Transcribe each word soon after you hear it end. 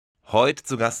Heute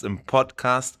zu Gast im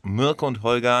Podcast Mirko und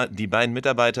Holger, die beiden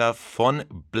Mitarbeiter von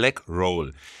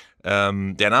Blackroll. Der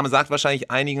Name sagt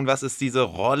wahrscheinlich einigen, was ist diese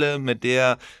Rolle, mit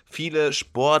der viele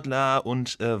Sportler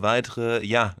und weitere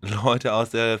Leute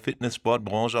aus der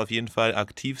Fitness-Sportbranche auf jeden Fall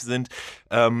aktiv sind.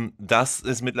 Das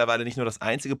ist mittlerweile nicht nur das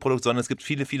einzige Produkt, sondern es gibt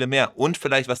viele, viele mehr. Und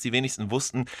vielleicht, was die wenigsten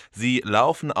wussten, sie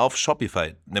laufen auf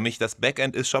Shopify. Nämlich das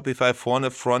Backend ist Shopify,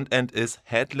 vorne Frontend ist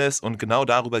Headless und genau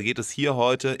darüber geht es hier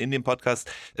heute in dem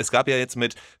Podcast. Es gab ja jetzt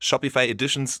mit Shopify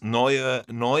Editions neue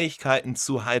Neuigkeiten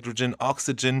zu Hydrogen,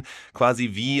 Oxygen,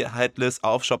 quasi wie Headless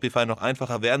auf Shopify noch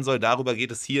einfacher werden soll. Darüber geht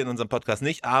es hier in unserem Podcast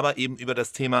nicht, aber eben über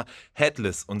das Thema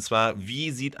Headless. Und zwar,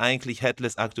 wie sieht eigentlich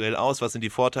Headless aktuell aus? Was sind die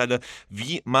Vorteile?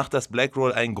 Wie macht das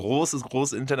Blackroll ein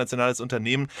großes internationales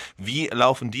Unternehmen? Wie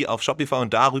laufen die auf Shopify?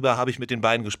 Und darüber habe ich mit den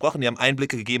beiden gesprochen. Die haben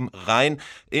Einblicke gegeben rein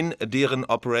in deren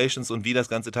Operations und wie das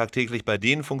Ganze tagtäglich bei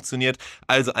denen funktioniert.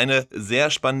 Also eine sehr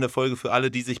spannende Folge für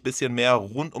alle, die sich ein bisschen mehr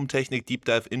rund um Technik, Deep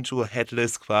Dive into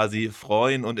Headless quasi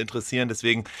freuen und interessieren.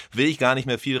 Deswegen will ich gar nicht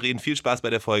mehr viel reden. Viel Spaß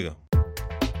bei der Folge.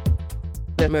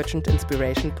 Der Merchant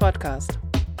Inspiration Podcast.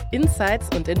 Insights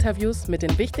und Interviews mit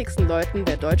den wichtigsten Leuten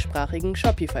der deutschsprachigen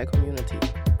Shopify-Community.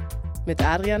 Mit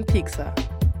Adrian Piekser.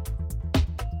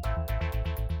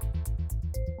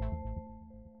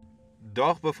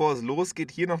 Doch bevor es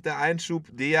losgeht, hier noch der Einschub.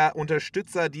 Der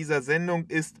Unterstützer dieser Sendung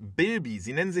ist Bilby.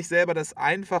 Sie nennen sich selber das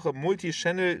einfache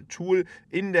Multi-Channel-Tool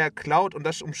in der Cloud und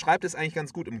das umschreibt es eigentlich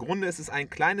ganz gut. Im Grunde ist es ein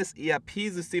kleines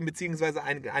ERP-System bzw.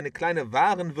 eine kleine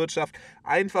Warenwirtschaft.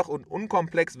 Einfach und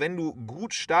unkomplex, wenn du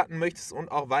gut starten möchtest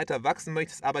und auch weiter wachsen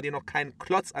möchtest, aber dir noch keinen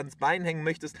Klotz ans Bein hängen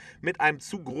möchtest mit einem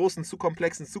zu großen, zu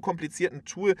komplexen, zu komplizierten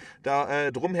Tool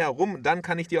da drumherum, dann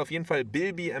kann ich dir auf jeden Fall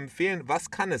Bilby empfehlen. Was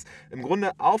kann es? Im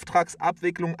Grunde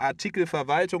Auftragsabwicklung,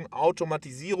 Artikelverwaltung,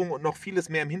 Automatisierung und noch vieles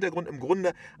mehr im Hintergrund. Im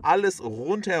Grunde alles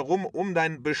rundherum um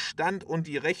deinen Bestand und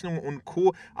die Rechnung und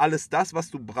Co. Alles das, was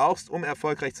du brauchst, um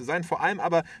erfolgreich zu sein. Vor allem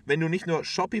aber, wenn du nicht nur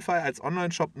Shopify als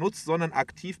Online-Shop nutzt, sondern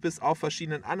aktiv bist auf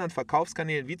verschiedenen anderen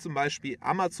Verkaufskanälen, wie zum Beispiel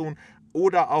Amazon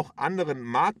oder auch anderen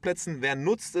Marktplätzen. Wer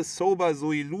nutzt es? Sober,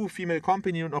 Zoilu, Female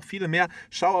Company und noch viele mehr.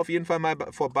 Schau auf jeden Fall mal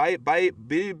vorbei bei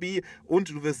Bilby und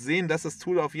du wirst sehen, dass das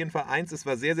Tool auf jeden Fall eins ist,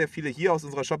 was sehr, sehr viele hier aus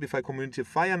unserer Shopify-Community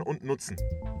feiern und nutzen.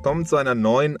 Kommen zu einer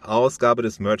neuen Ausgabe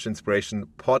des Merch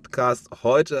Inspiration Podcast.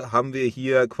 Heute haben wir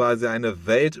hier quasi eine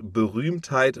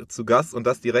Weltberühmtheit zu Gast und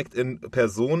das direkt in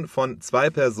Person von zwei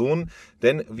Personen,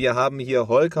 denn wir haben hier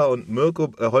Holger und Mirko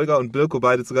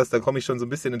beide zu Gast. Da komme ich schon so ein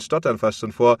bisschen ins Stottern fast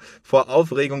schon vor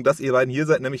Aufregung, dass ihr beiden hier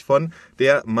seid, nämlich von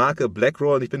der Marke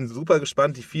Blackroll. Und ich bin super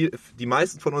gespannt. Die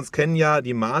meisten von uns kennen ja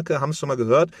die Marke, haben es schon mal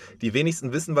gehört. Die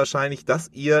wenigsten wissen wahrscheinlich, dass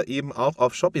ihr eben auch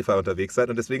auf Shopify unterwegs seid.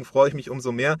 Und deswegen freue ich mich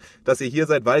umso mehr, dass ihr hier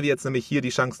seid, weil wir jetzt nämlich hier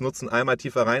die Chance nutzen, einmal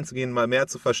tiefer reinzugehen, mal mehr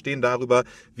zu verstehen darüber,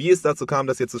 wie es dazu kam,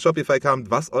 dass ihr zu Shopify kamt,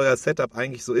 was euer Setup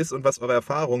eigentlich so ist und was eure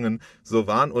Erfahrungen so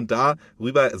waren. Und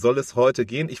darüber soll es heute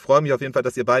gehen. Ich freue mich auf jeden Fall,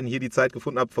 dass ihr beiden hier die Zeit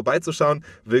gefunden habt, vorbeizuschauen.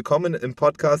 Willkommen im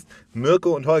Podcast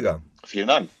Mirko und Holger. Vielen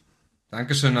Dank.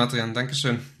 Dankeschön, Adrian,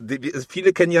 dankeschön.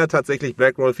 Viele kennen ja tatsächlich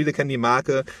Blackroll, viele kennen die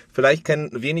Marke. Vielleicht kennen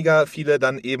weniger viele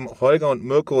dann eben Holger und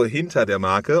Mirko hinter der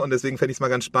Marke. Und deswegen fände ich es mal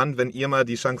ganz spannend, wenn ihr mal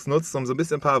die Chance nutzt, um so ein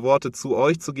bisschen ein paar Worte zu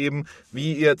euch zu geben,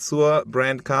 wie ihr zur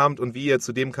Brand kamt und wie ihr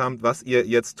zu dem kamt, was ihr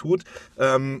jetzt tut.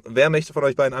 Wer möchte von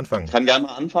euch beiden anfangen? Ich kann gerne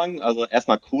mal anfangen. Also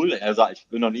erstmal cool. Also ich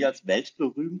bin noch nie als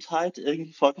Weltberühmtheit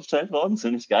irgendwie vorgestellt worden.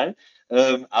 Ziemlich geil.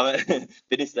 Aber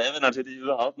bin ich selber natürlich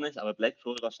überhaupt nicht. Aber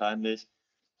Blackroll wahrscheinlich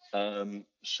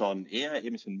schon eher,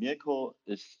 eben ich bin Mirko,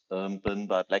 ich bin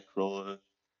bei Blackroll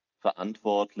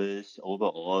verantwortlich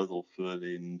overall so für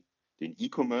den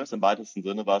E-Commerce im weitesten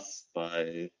Sinne, was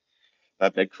bei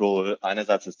Blackroll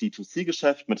einerseits das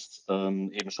D2C-Geschäft mit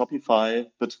eben Shopify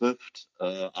betrifft,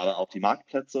 aber auch die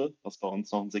Marktplätze, was bei uns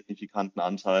noch einen signifikanten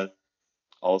Anteil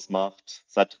ausmacht,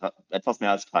 seit etwas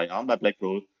mehr als 3 Jahren bei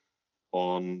Blackroll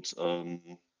und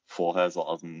vorher so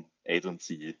aus dem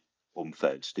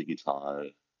Agency-Umfeld,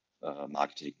 digital,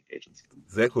 Marketing Agency.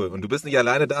 Sehr cool. Und du bist nicht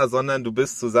alleine da, sondern du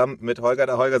bist zusammen mit Holger.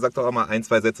 Der Holger sagt doch auch mal 1,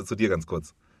 2 Sätze zu dir ganz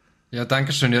kurz. Ja,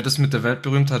 danke schön. Ja, das mit der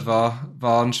Weltberühmtheit war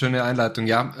eine schöne Einleitung.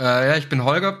 Ja, ich bin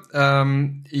Holger.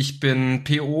 Ich bin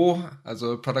PO,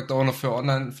 also Product Owner für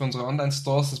unsere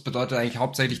Online-Stores. Das bedeutet eigentlich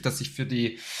hauptsächlich, dass ich für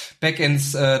die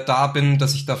Backends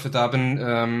dass ich dafür da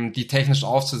bin, die technisch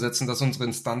aufzusetzen, dass unsere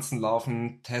Instanzen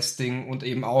laufen, Testing und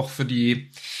eben auch für die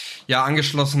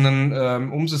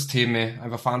angeschlossenen Umsysteme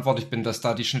einfach verantwortlich bin, dass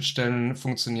da die Schnittstellen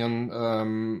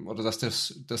funktionieren oder dass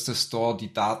der Store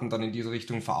die Daten dann in diese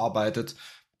Richtung verarbeitet.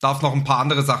 Darf noch ein paar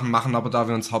andere Sachen machen, aber da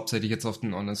wir uns hauptsächlich jetzt auf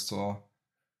den Online-Store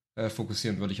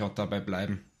fokussieren, würde ich auch dabei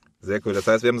bleiben. Sehr cool. Das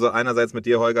heißt, wir haben so einerseits mit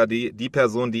dir, Holger, die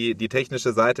Person, die die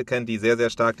technische Seite kennt, die sehr, sehr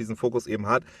stark diesen Fokus eben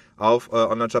hat auf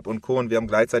Onlineshop und Co. Und wir haben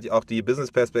gleichzeitig auch die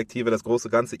Business-Perspektive, das große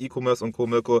ganze E-Commerce und Co.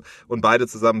 Mirko. Und beide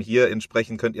zusammen hier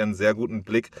entsprechend könnt ihr einen sehr guten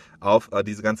Blick auf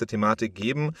diese ganze Thematik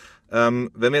geben.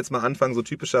 Wenn wir jetzt mal anfangen, so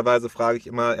typischerweise frage ich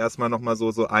immer erstmal nochmal so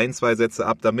 1-2 Sätze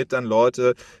ab, damit dann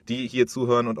Leute, die hier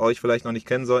zuhören und euch vielleicht noch nicht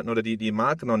kennen sollten oder die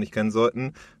Marke noch nicht kennen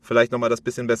sollten, vielleicht nochmal das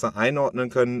bisschen besser einordnen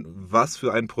können, was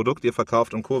für ein Produkt ihr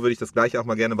verkauft und Co. Würde ich das gleiche auch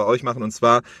mal gerne bei euch machen und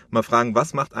zwar mal fragen,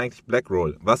 was macht eigentlich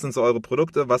Blackroll? Was sind so eure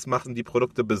Produkte? Was machen die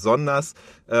Produkte besonders?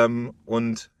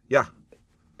 Und ja.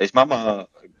 Ich mache mal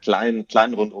einen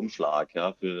kleinen Rundumschlag,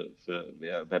 ja, für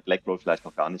wer Blackroll vielleicht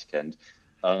noch gar nicht kennt.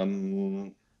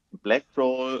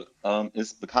 Blackroll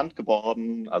ist bekannt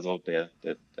geworden, also der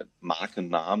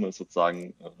Markenname ist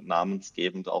sozusagen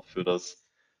namensgebend auch für das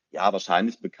ja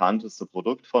wahrscheinlich bekannteste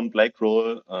Produkt von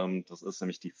Blackroll. Das ist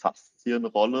nämlich die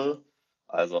Faszienrolle,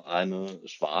 also eine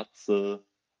schwarze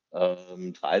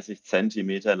 30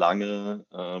 Zentimeter lange,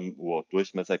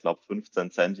 Durchmesser, ich glaube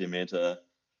 15 Zentimeter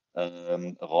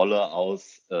Rolle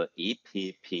aus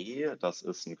EPP. Das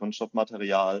ist ein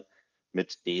Kunststoffmaterial,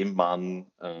 mit dem man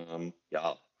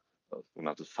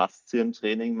sogenanntes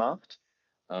Faszientraining macht.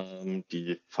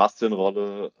 Die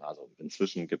Faszienrolle, also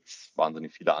inzwischen gibt es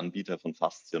wahnsinnig viele Anbieter von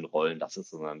Faszienrollen. Das ist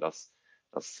sozusagen das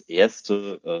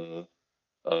erste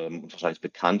und wahrscheinlich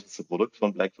bekannteste Produkt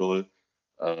von Blackroll,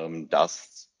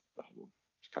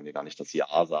 ich kann dir gar nicht das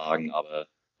Jahr sagen, aber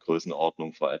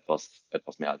Größenordnung vor etwas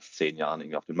mehr als 10 Jahren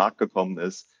irgendwie auf den Markt gekommen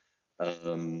ist,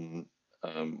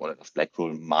 oder das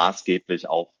Blackroll maßgeblich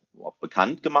auch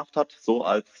bekannt gemacht hat, so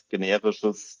als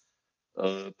generisches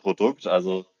Produkt.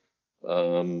 Also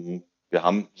wir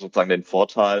haben sozusagen den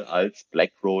Vorteil als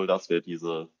Blackroll, dass wir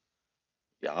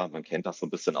man kennt das so ein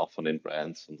bisschen auch von den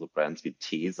Brands, von so Brands wie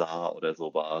Tesa oder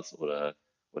sowas oder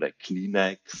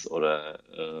Kleenex oder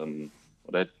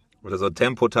so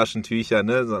Tempo-Taschentücher,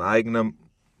 ne? So eine eigene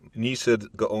Nische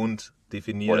geowned, oder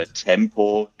definiert.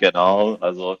 Tempo, genau.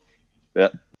 Also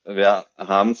wir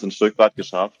haben es ein Stück weit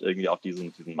geschafft, irgendwie auch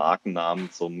diesen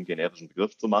Markennamen zum generischen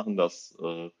Begriff zu machen. Das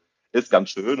ist ganz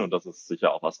schön und das ist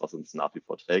sicher auch was uns nach wie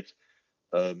vor trägt.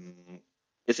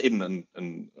 Ist eben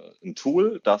ein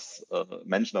Tool, das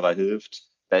Menschen dabei hilft,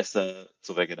 besser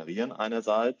zu regenerieren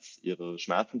einerseits, ihre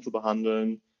Schmerzen zu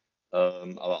behandeln,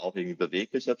 aber auch irgendwie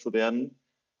beweglicher zu werden.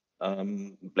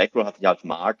 Blackroll hat sich als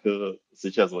Marke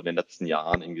sicher so in den letzten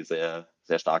Jahren irgendwie sehr,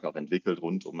 sehr stark auch entwickelt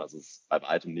also es ist bei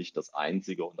weitem nicht das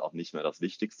einzige und auch nicht mehr das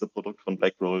wichtigste Produkt von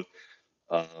Blackroll.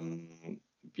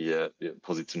 Wir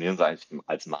positionieren sie eigentlich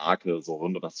als Marke so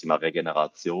rund um das Thema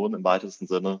Regeneration im weitesten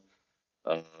Sinne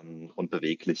und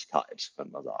Beweglichkeit,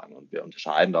 könnte man sagen. Und wir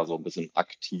unterscheiden da so ein bisschen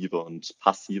aktive und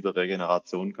passive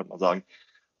Regeneration, könnte man sagen.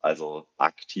 Also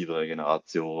aktive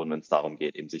Regeneration, wenn es darum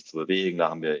geht, eben sich zu bewegen. Da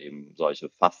haben wir eben solche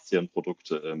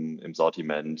Faszienprodukte im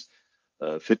Sortiment,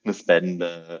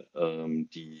 Fitnessbänder,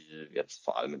 die jetzt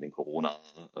vor allem in den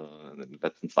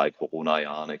letzten 2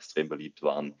 Corona-Jahren extrem beliebt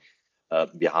waren.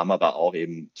 Wir haben aber auch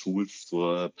eben Tools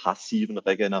zur passiven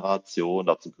Regeneration.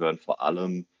 Dazu gehören vor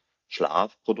allem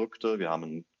Schlafprodukte. Wir haben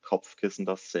ein Kopfkissen,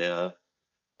 das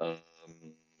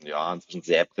inzwischen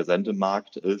sehr präsent im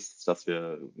Markt ist, dass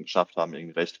wir geschafft haben,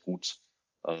 irgendwie recht gut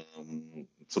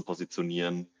zu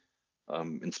positionieren.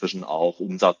 Inzwischen auch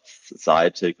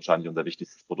umsatzseitig wahrscheinlich unser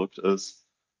wichtigstes Produkt ist.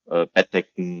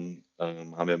 Bettdecken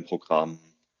haben wir im Programm,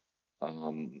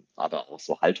 aber auch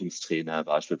so Haltungstrainer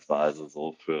beispielsweise,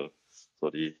 so für so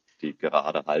die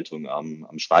gerade Haltung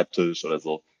am Schreibtisch oder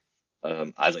so.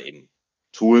 Also eben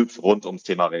Tools rund ums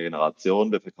Thema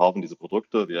Regeneration. Wir verkaufen diese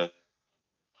Produkte, wir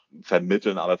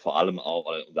vermitteln aber vor allem auch,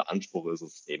 oder unser Anspruch ist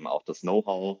es eben auch, das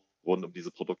Know-how rund um diese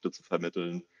Produkte zu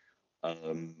vermitteln.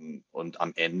 Und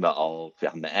am Ende auch,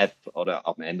 wir haben eine App oder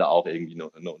am Ende auch irgendwie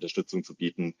eine Unterstützung zu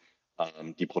bieten,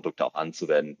 die Produkte auch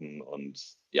anzuwenden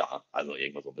und ja, also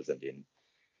irgendwo so ein bisschen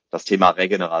das Thema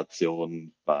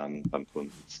Regeneration beim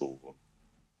Kunden zu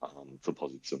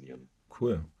positionieren.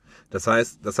 Cool. Das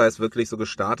heißt wirklich so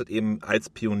gestartet eben als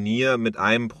Pionier mit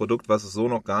einem Produkt, was es so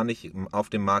noch gar nicht auf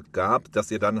dem Markt gab, dass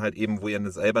ihr dann halt eben, wo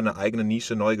ihr selber eine eigene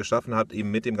Nische neu geschaffen habt,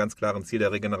 eben mit dem ganz klaren Ziel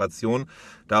der Regeneration,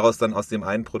 daraus dann aus dem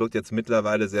einen Produkt jetzt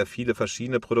mittlerweile sehr viele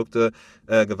verschiedene Produkte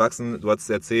gewachsen. Du hast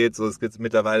erzählt, so es gibt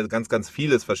mittlerweile ganz, ganz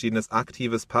vieles Verschiedenes,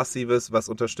 Aktives, Passives, was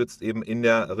unterstützt eben in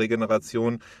der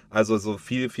Regeneration. Also so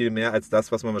viel, viel mehr als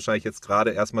das, was man wahrscheinlich jetzt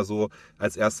gerade erstmal so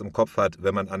als erstes im Kopf hat,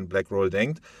 wenn man an Blackroll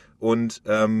denkt. Und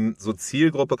so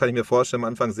Zielgruppe kann ich mir vorstellen, am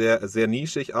Anfang sehr, sehr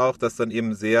nischig auch, dass dann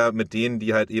eben sehr mit denen,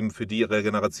 die halt eben für die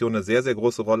Regeneration eine sehr, sehr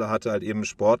große Rolle hatte, halt eben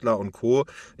Sportler und Co.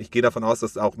 Ich gehe davon aus,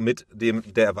 dass auch mit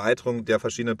der Erweiterung der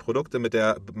verschiedenen Produkte, mit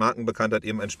der Markenbekanntheit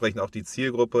eben entsprechend auch die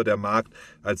Zielgruppe, der Markt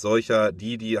als solcher,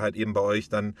 die halt eben bei euch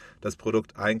dann das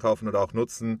Produkt einkaufen oder auch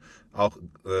nutzen, auch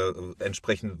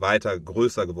entsprechend weiter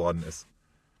größer geworden ist.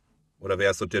 Oder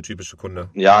wer ist so der typische Kunde?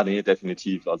 Ja, nee,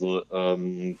 definitiv. Also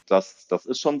das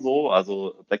ist schon so.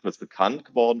 Also Blackwell ist bekannt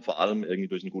geworden, vor allem irgendwie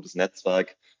durch ein gutes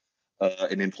Netzwerk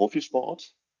in den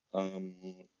Profisport,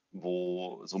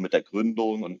 wo so mit der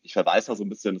Gründung, und ich verweise da so ein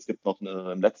bisschen, es gibt noch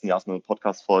im letzten Jahr ist eine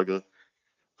Podcast-Folge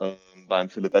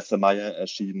beim Philipp Westermeier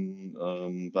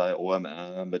erschienen, bei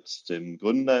OMR mit dem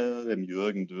Gründer, dem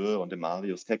Jürgen Dürr und dem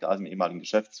Marius Keckeisen, dem ehemaligen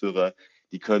Geschäftsführer.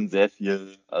 Die können sehr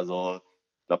viel, also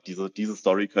ich glaube, diese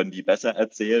Story können die besser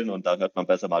erzählen und da hört man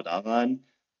besser mal da rein.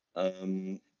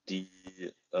 Die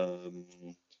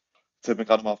fällt mir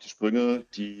gerade mal auf die Sprünge,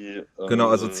 die Genau,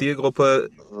 also Zielgruppe.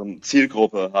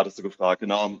 Zielgruppe, hattest du gefragt,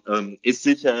 genau, ist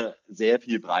sicher sehr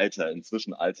viel breiter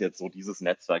inzwischen als jetzt so dieses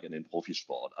Netzwerk in den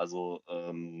Profisport. Also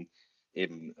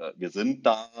wir sind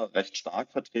da recht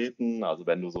stark vertreten. Also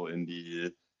wenn du so in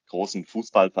die großen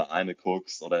Fußballvereine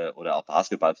guckst oder auch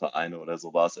Basketballvereine oder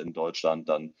sowas in Deutschland,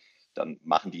 dann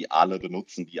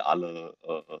benutzen die alle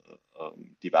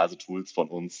diverse Tools von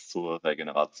uns zur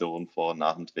Regeneration vor und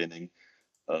nach dem Training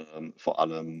vor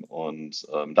allem. Und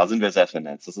da sind wir sehr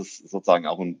vernetzt. Das ist sozusagen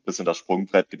auch ein bisschen das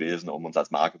Sprungbrett gewesen, um uns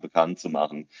als Marke bekannt zu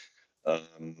machen.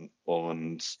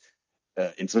 Und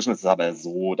inzwischen ist es aber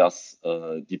so, dass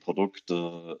die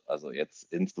Produkte, also jetzt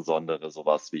insbesondere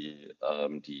sowas wie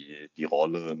die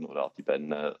Rollen oder auch die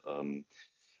Bänder,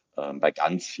 bei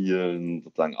ganz vielen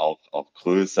sozusagen auch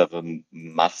größeren,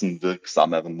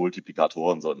 massenwirksameren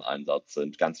Multiplikatoren so im Einsatz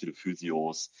sind. Ganz viele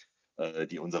Physios,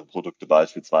 die unsere Produkte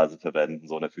beispielsweise verwenden,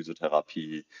 so in der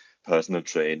Physiotherapie, Personal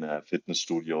Trainer,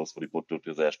 Fitnessstudios, wo die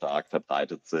Produkte sehr stark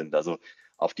verbreitet sind. Also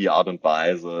auf die Art und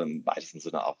Weise, im weitesten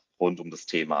Sinne auch rund um das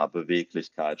Thema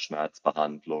Beweglichkeit,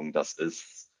 Schmerzbehandlung, das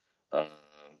ist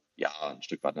ja ein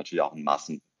Stück weit natürlich auch ein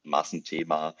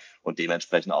Massenthema und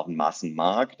dementsprechend auch ein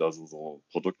Massenmarkt. Also so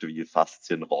Produkte wie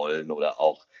Faszienrollen oder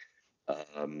auch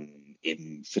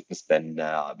eben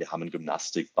Fitnessbänder, wir haben einen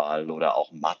Gymnastikball oder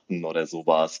auch Matten oder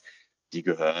sowas. Die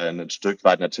gehören ein Stück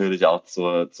weit natürlich auch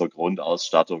zur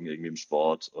Grundausstattung irgendwie im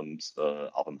Sport und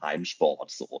auch im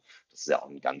Heimsport so. Das ist ja auch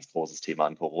ein ganz großes Thema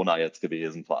in Corona jetzt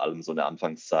gewesen, vor allem so in der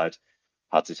Anfangszeit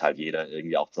hat sich halt jeder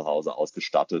irgendwie auch zu Hause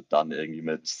ausgestattet, dann irgendwie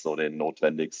mit so den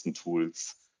notwendigsten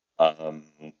Tools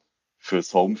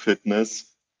fürs Home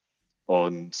Fitness.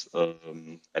 Und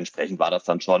entsprechend war das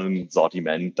dann schon ein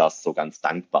Sortiment, das so ganz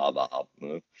dankbar war.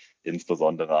 Ne?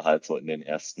 Insbesondere halt so ähm, in den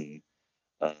ersten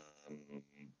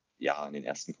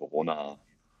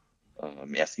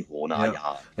im ersten Ja.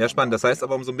 Corona-Jahr. Ja, spannend. Das heißt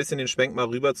aber, um so ein bisschen den Schwenk mal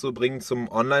rüberzubringen zum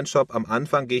Online-Shop, am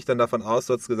Anfang gehe ich dann davon aus,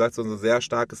 du hast gesagt, so ein sehr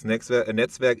starkes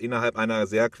Netzwerk innerhalb einer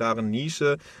sehr klaren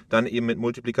Nische, dann eben mit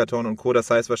Multiplikatoren und Co.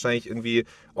 Das heißt wahrscheinlich irgendwie,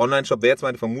 Online-Shop, wäre jetzt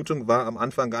meine Vermutung, war am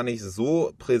Anfang gar nicht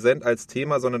so präsent als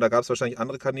Thema, sondern da gab es wahrscheinlich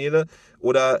andere Kanäle.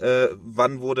 Oder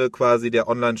wann wurde quasi der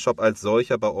Online-Shop als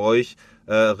solcher bei euch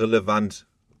relevant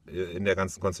in der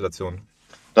ganzen Konstellation?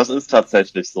 Das ist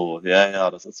tatsächlich so. Ja,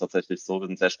 das ist tatsächlich so. Wir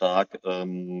sind sehr stark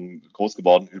groß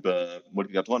geworden über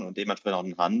Multiplikatoren und dementsprechend auch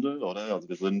im Handel, oder? Also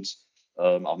wir sind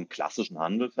auch im klassischen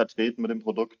Handel vertreten mit den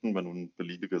Produkten. Wenn du in ein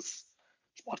beliebiges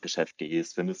Sportgeschäft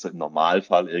gehst, findest du im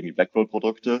Normalfall irgendwie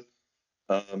Blackroll-Produkte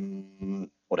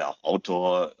oder auch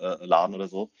Outdoor-Laden oder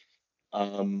so.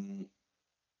 Ähm,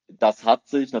 Das hat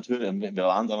sich natürlich, wir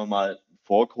waren, sagen wir mal,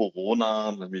 vor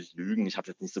Corona, lass mich lügen, ich habe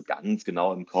jetzt nicht so ganz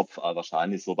genau im Kopf, aber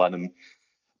wahrscheinlich so bei einem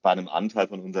Anteil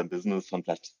von unserem Business von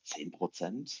vielleicht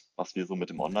 10%, was wir so mit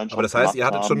dem Aber Online-Shop das heißt, ihr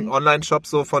gemacht hattet schon einen haben. Online-Shop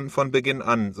so von Beginn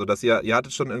an, so dass ihr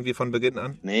hattet schon irgendwie von Beginn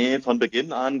an? Nee, von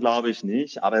Beginn an glaube ich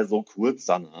nicht, aber so kurz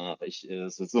danach. Es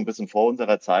ist so ein bisschen vor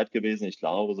unserer Zeit gewesen. Ich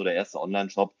glaube, so der erste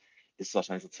Online-Shop ist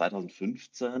wahrscheinlich so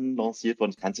 2015 lanciert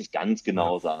worden. Ich kann es nicht ganz Ja.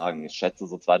 genau sagen. Ich schätze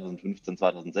so 2015,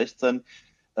 2016.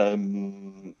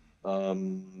 Ähm,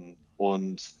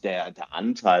 und der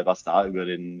Anteil, was da über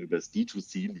das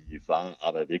D2C lief, war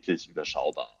aber wirklich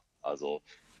überschaubar. Also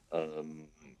ähm,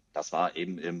 das war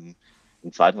eben im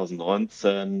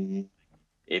 2019.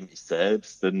 Eben ich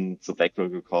selbst bin zu Backwell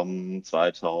gekommen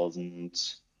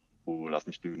lass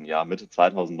mich lügen, ja, Mitte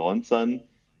 2019.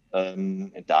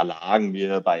 Da lagen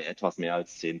wir bei etwas mehr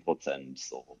als 10%,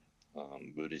 so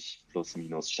würde ich plus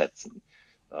minus schätzen,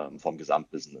 vom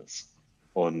Gesamtbusiness.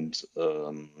 Und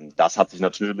das hat sich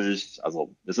natürlich,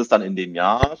 also es ist dann in dem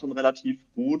Jahr schon relativ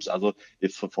gut. Also wir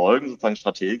verfolgen sozusagen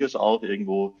strategisch auch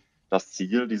irgendwo das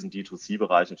Ziel, diesen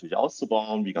D2C-Bereich natürlich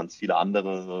auszubauen, wie ganz viele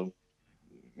andere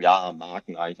ja,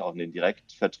 Marken eigentlich auch in den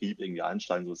Direktvertrieb irgendwie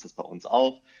einsteigen. So ist das bei uns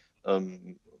auch.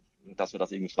 Ähm, Dass wir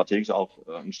das irgendwie strategisch auch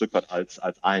ein Stück weit als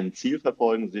ein Ziel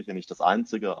verfolgen, sicher nicht das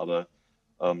einzige, aber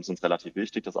ist uns relativ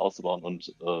wichtig, das auszubauen.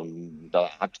 Und da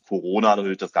hat Corona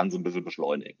natürlich das Ganze ein bisschen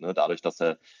beschleunigt. Ne? Dadurch, dass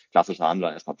der klassische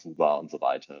Handel erstmal zu war und so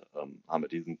weiter, haben wir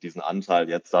diesen Anteil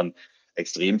jetzt dann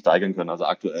extrem steigern können. Also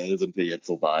aktuell sind wir jetzt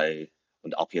so bei,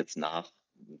 und auch jetzt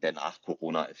der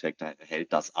Nach-Corona-Effekt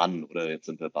hält das an, oder jetzt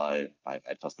sind wir bei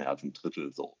etwas mehr als einem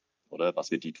Drittel so, oder was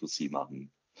wir D2C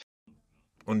machen.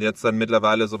 Und jetzt dann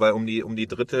mittlerweile so bei um die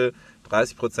Drittel,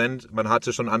 30%. Man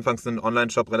hatte schon anfangs einen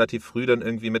Online-Shop relativ früh dann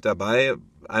irgendwie mit dabei,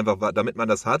 einfach damit man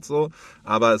das hat so.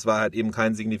 Aber es war halt eben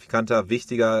kein signifikanter,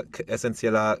 wichtiger,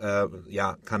 essentieller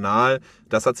Kanal.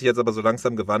 Das hat sich jetzt aber so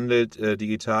langsam gewandelt.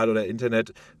 Digital oder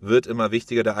Internet wird immer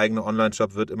wichtiger, der eigene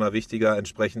Online-Shop wird immer wichtiger.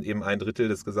 Entsprechend eben 1/3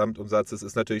 des Gesamtumsatzes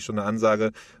ist natürlich schon eine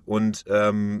Ansage. Und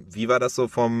wie war das so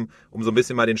um so ein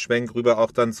bisschen mal den Schwenk rüber auch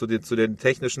dann zu den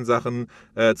technischen Sachen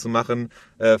zu machen?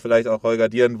 Vielleicht auch Holger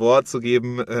dir ein Wort zu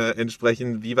geben,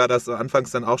 entsprechend, wie war das so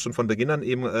anfangs dann auch schon von Beginn an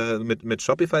eben mit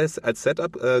Shopify als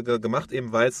Setup gemacht,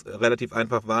 eben weil es relativ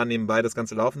einfach war, nebenbei das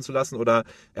Ganze laufen zu lassen, oder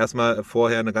erstmal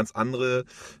vorher eine ganz andere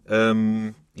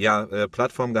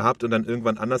Plattform gehabt und dann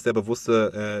irgendwann anders die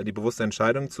bewusste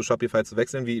Entscheidung zu Shopify zu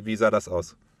wechseln? Wie sah das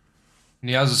aus?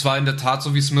 Nee, also es war in der Tat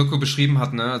so, wie es Mirko beschrieben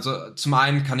hat, ne? Also zum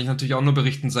einen kann ich natürlich auch nur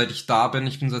berichten, seit ich da bin.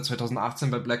 Ich bin seit 2018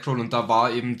 bei Blackroll und da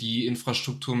war eben die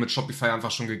Infrastruktur mit Shopify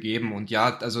einfach schon gegeben. Und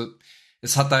ja, also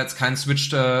es hat da jetzt kein Switch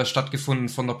stattgefunden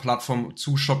von der Plattform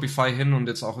zu Shopify hin und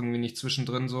jetzt auch irgendwie nicht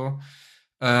zwischendrin so.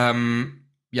 Ja,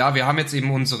 wir haben jetzt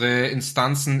eben unsere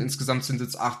Instanzen, insgesamt sind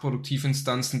jetzt 8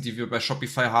 Produktivinstanzen, die wir bei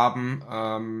Shopify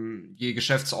haben, je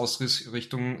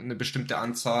Geschäftsausrichtung eine bestimmte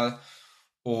Anzahl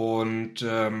und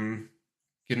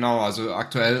genau, also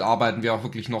aktuell arbeiten wir auch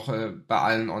wirklich noch bei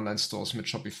allen Online-Stores mit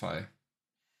Shopify.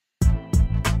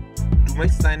 Du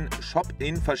möchtest deinen Shop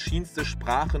in verschiedenste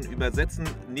Sprachen übersetzen,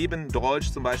 neben Deutsch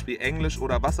zum Beispiel Englisch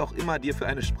oder was auch immer dir für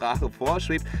eine Sprache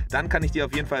vorschwebt, dann kann ich dir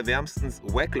auf jeden Fall wärmstens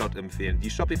Weglot empfehlen. Die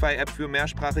Shopify-App für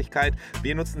Mehrsprachigkeit.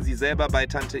 Wir nutzen sie selber bei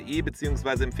Tante E,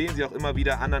 beziehungsweise empfehlen sie auch immer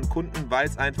wieder anderen Kunden, weil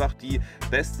es einfach die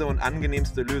beste und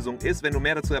angenehmste Lösung ist. Wenn du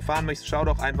mehr dazu erfahren möchtest, schau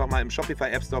doch einfach mal im Shopify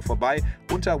App Store vorbei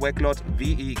unter Weglot,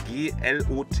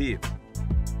 Weglot.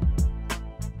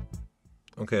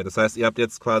 Okay, das heißt, ihr habt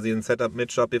jetzt quasi ein Setup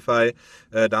mit Shopify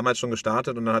damals schon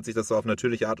gestartet und dann hat sich das so auf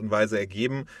natürliche Art und Weise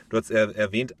ergeben. Du hast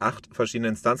erwähnt 8 verschiedene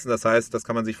Instanzen, das heißt, das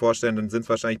kann man sich vorstellen, dann sind es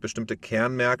wahrscheinlich bestimmte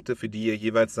Kernmärkte, für die ihr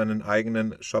jeweils dann einen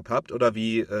eigenen Shop habt, oder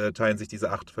wie teilen sich diese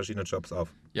 8 verschiedenen Shops auf?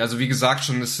 Ja, also wie gesagt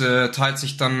schon, es teilt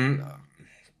sich dann,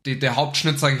 der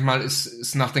Hauptschnitt, sage ich mal,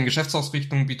 ist nach den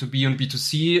Geschäftsausrichtungen B2B und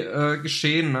B2C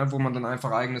geschehen, ne, wo man dann einfach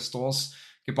eigene Stores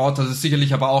gebaut. Das ist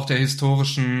sicherlich aber auch der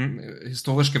historisch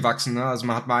gewachsen. Ne? Also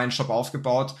man hat mal einen Shop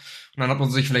aufgebaut und dann hat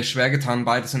man sich vielleicht schwer getan,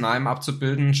 beides in einem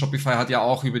abzubilden. Shopify hat ja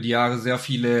auch über die Jahre sehr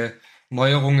viele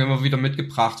Neuerungen immer wieder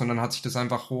mitgebracht und dann hat sich das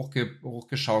einfach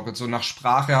hochgeschaukelt. So nach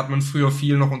Sprache hat man früher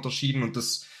viel noch unterschieden und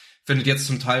das findet jetzt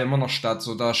zum Teil immer noch statt.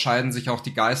 So da scheiden sich auch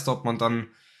die Geister, ob man dann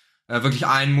wirklich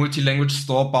einen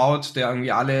Multi-Language-Store baut, der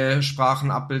irgendwie alle Sprachen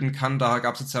abbilden kann. Da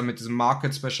gab es jetzt ja mit diesem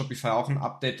Markets bei Shopify auch ein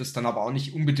Update, das dann aber auch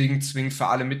nicht unbedingt zwingend für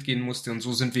alle mitgehen musste. Und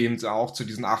so sind wir eben auch zu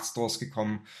diesen 8 Stores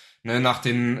gekommen. Ne, nach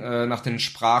den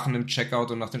Sprachen im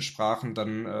Checkout und nach den Sprachen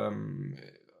dann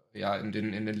in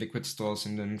den Liquid Stores,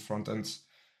 in den Frontends,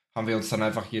 haben wir uns dann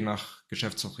einfach je nach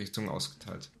Geschäftsausrichtung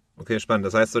ausgeteilt. Okay, spannend.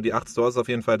 Das heißt, so die 8 Stores auf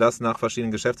jeden Fall das nach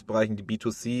verschiedenen Geschäftsbereichen, die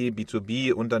B2C,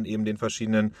 B2B und dann eben den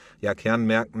verschiedenen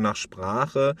Kernmärkten nach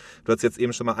Sprache. Du hast jetzt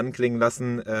eben schon mal anklingen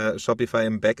lassen, Shopify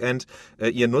im Backend.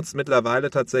 Ihr nutzt mittlerweile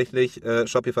tatsächlich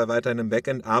Shopify weiterhin im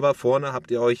Backend, aber vorne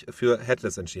habt ihr euch für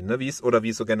Headless entschieden. Ne? Wie ist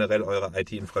so generell eure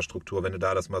IT-Infrastruktur, wenn du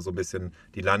da das mal so ein bisschen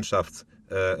die Landschaft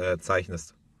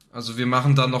zeichnest? Also wir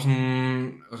machen da noch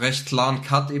einen recht klaren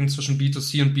Cut eben zwischen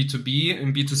B2C und B2B.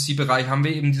 Im B2C-Bereich haben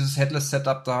wir eben dieses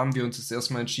Headless-Setup, da haben wir uns jetzt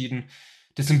erstmal entschieden,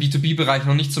 das im B2B-Bereich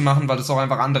noch nicht zu machen, weil das auch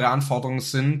einfach andere Anforderungen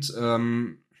sind.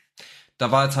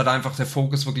 Da war jetzt halt einfach der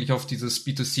Fokus wirklich auf dieses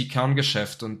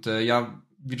B2C-Kerngeschäft und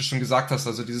wie du schon gesagt hast,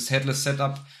 also dieses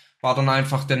Headless-Setup war dann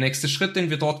einfach der nächste Schritt,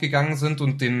 den wir dort gegangen sind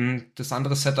und das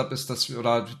andere Setup ist, das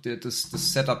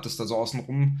Setup, das da so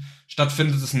außenrum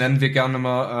stattfindet, das nennen wir gerne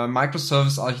mal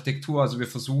Microservice-Architektur. Also wir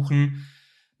versuchen,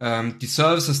 die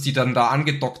Services, die dann da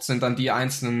angedockt sind an die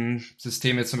einzelnen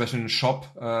Systeme, jetzt zum Beispiel den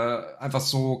Shop, einfach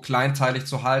so kleinteilig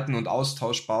zu halten und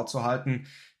austauschbar zu halten,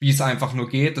 wie es einfach nur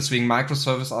geht. Deswegen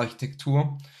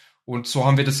Microservice-Architektur. Und so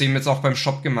haben wir das eben jetzt auch beim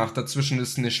Shop gemacht. Dazwischen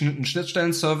ist ein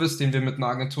Schnittstellen-Service, den wir mit einer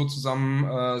Agentur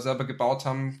zusammen selber gebaut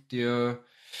haben,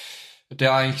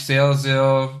 der eigentlich sehr,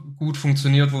 sehr gut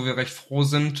funktioniert, wo wir recht froh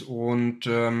sind. Und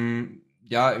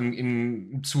ja,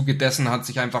 im Zuge dessen hat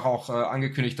sich einfach auch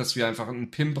angekündigt, dass wir einfach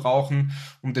einen PIM brauchen,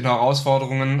 um den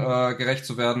Herausforderungen gerecht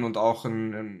zu werden und auch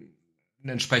ein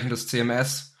entsprechendes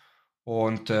CMS.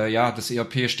 Und ja, das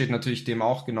ERP steht natürlich dem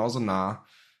auch genauso nah,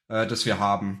 das wir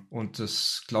haben. Und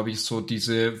das, glaube ich, ist so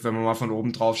diese, wenn man mal von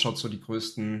oben drauf schaut, so die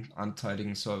größten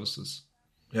anteiligen Services.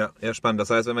 Ja, ja, spannend. Das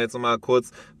heißt, wenn wir jetzt nochmal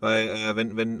kurz, weil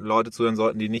wenn Leute zuhören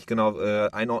sollten, die nicht genau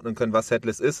einordnen können, was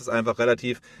Headless ist einfach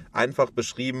relativ einfach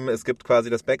beschrieben. Es gibt quasi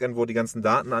das Backend, wo die ganzen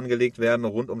Daten angelegt werden,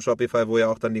 rund um Shopify, wo ja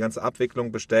auch dann die ganze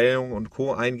Abwicklung, Bestellung und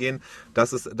Co. eingehen.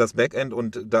 Das ist das Backend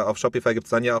und da auf Shopify gibt's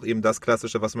dann ja auch eben das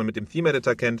Klassische, was man mit dem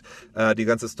Theme-Editor kennt. Die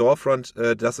ganze Storefront,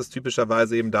 das ist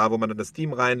typischerweise eben da, wo man dann das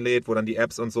Theme reinlädt, wo dann die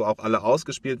Apps und so auch alle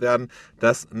ausgespielt werden.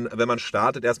 Das, wenn man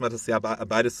startet, erstmal das ja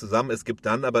beides zusammen. Es gibt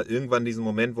dann aber irgendwann diesen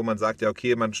Moment, wo man sagt, ja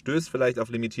okay, man stößt vielleicht auf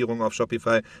Limitierungen auf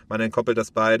Shopify, man entkoppelt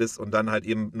das beides und dann halt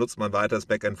eben nutzt man weiter das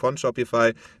Backend von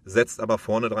Shopify, setzt aber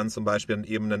vorne dran zum Beispiel dann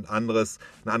eben ein anderes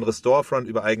Storefront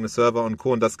über eigene Server und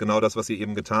Co. Und das ist genau das, was ihr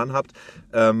eben getan habt.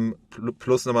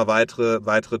 Plus nochmal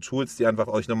weitere Tools, die einfach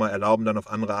euch nochmal erlauben, dann auf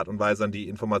andere Art und Weise an die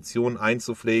Informationen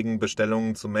einzupflegen,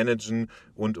 Bestellungen zu managen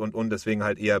und. Deswegen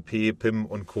halt ERP, PIM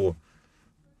und Co.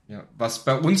 Ja, was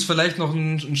bei uns vielleicht noch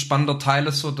ein spannender Teil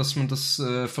ist, so dass man das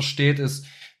versteht, ist,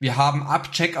 wir haben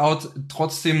ab Checkout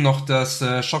trotzdem noch das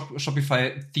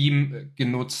Shopify-Theme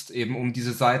genutzt, eben um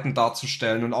diese Seiten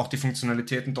darzustellen und auch die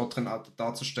Funktionalitäten dort drin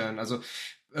darzustellen. Also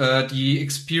die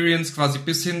Experience quasi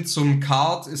bis hin zum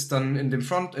Cart ist dann in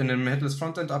dem Headless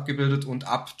Frontend abgebildet und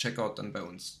ab Checkout dann bei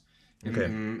uns Okay.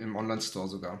 im Online-Store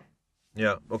sogar.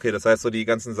 Ja, okay, das heißt so die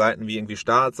ganzen Seiten wie irgendwie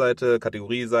Startseite,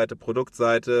 Kategorieseite,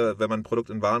 Produktseite, wenn man ein Produkt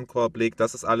in den Warenkorb legt,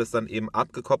 das ist alles dann eben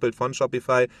abgekoppelt von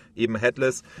Shopify, eben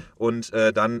Headless und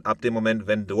dann ab dem Moment,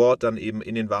 wenn dort dann eben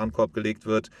in den Warenkorb gelegt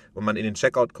wird und man in den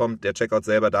Checkout kommt, der Checkout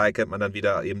selber, da erkennt man dann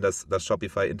wieder eben das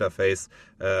Shopify-Interface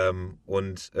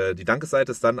und die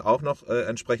Dankesseite ist dann auch noch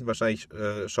entsprechend wahrscheinlich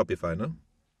Shopify, ne?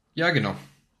 Ja, genau.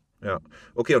 Ja,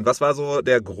 okay, und was war so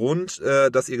der Grund,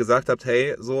 dass ihr gesagt habt,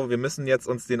 hey, so, wir müssen jetzt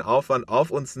uns den Aufwand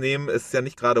auf uns nehmen, es ist ja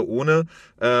nicht gerade ohne,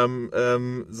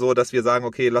 so, dass wir sagen,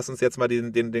 okay, lass uns jetzt mal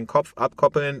den Kopf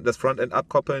abkoppeln, das Frontend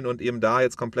abkoppeln und eben da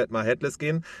jetzt komplett mal headless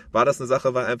gehen? War das eine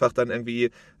Sache, weil einfach dann irgendwie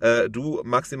du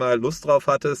maximal Lust drauf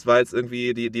hattest, weil es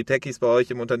irgendwie die Techies bei euch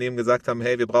im Unternehmen gesagt haben,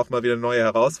 hey, wir brauchen mal wieder eine neue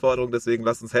Herausforderung, deswegen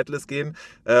lass uns headless gehen?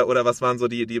 Oder was waren so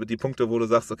die Punkte, wo du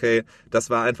sagst, okay,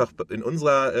 das war einfach in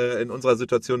unserer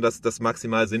Situation das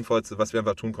maximal Sinnvollste, was wir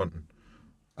einfach tun konnten.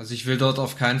 Also ich will dort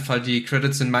auf keinen Fall die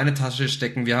Credits in meine Tasche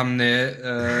stecken. Wir haben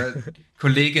eine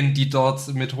Kollegin, die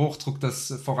dort mit Hochdruck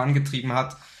das vorangetrieben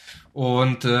hat.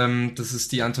 Und das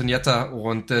ist die Antonietta.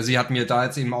 Und sie hat mir da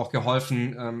jetzt eben auch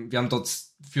geholfen. Wir haben dort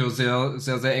für sehr,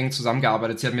 sehr, sehr eng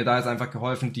zusammengearbeitet. Sie hat mir da jetzt einfach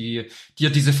geholfen, dir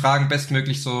diese Fragen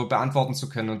bestmöglich so beantworten zu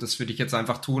können. Und das würde ich jetzt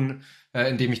einfach tun,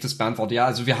 indem ich das beantworte. Ja,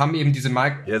 also wir haben eben diese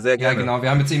Ja, sehr gerne. Ja, genau. Wir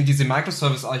haben jetzt eben diese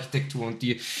Microservice-Architektur und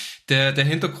der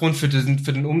Hintergrund für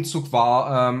den Umzug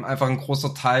war einfach ein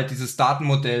großer Teil dieses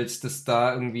Datenmodells, das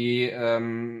da irgendwie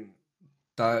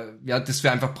das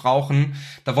wir einfach brauchen.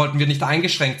 Da wollten wir nicht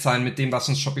eingeschränkt sein mit dem, was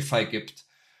uns Shopify gibt.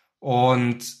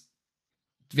 Und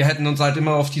wir hätten uns halt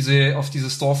immer auf diese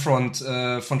Storefront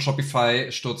von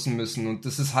Shopify stürzen müssen. Und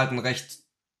das ist halt ein recht,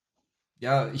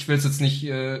 ja, ich will es jetzt nicht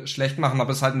schlecht machen,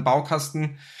 aber es ist halt ein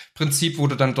Baukastenprinzip, wo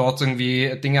du dann dort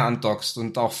irgendwie Dinge andockst.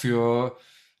 Und auch für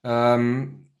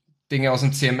Dinge aus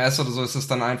dem CMS oder so ist es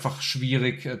dann einfach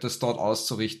schwierig, das dort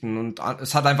auszurichten. Und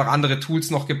es hat einfach andere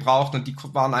Tools noch gebraucht und die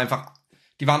waren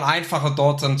einfacher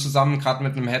dort dann zusammen gerade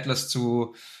mit einem Headless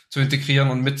zu integrieren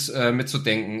und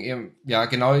mitzudenken. Ja,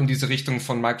 genau in diese Richtung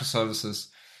von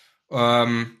Microservices. Ja,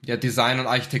 Design und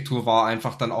Architektur war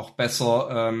einfach dann auch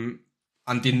besser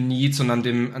an den Needs und an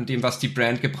dem, was die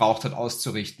Brand gebraucht hat,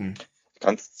 auszurichten. Ich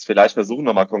kann es vielleicht versuchen,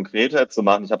 nochmal konkreter zu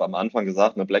machen. Ich habe am Anfang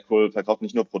gesagt, eine Blackhole verkauft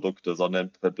nicht nur Produkte,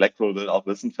 sondern Blackhole will auch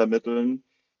Wissen vermitteln,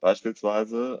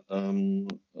 beispielsweise.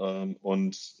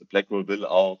 Und Blackhole will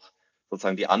auch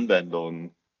sozusagen die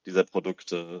Anwendung dieser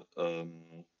Produkte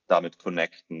damit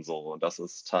connecten. So. Und das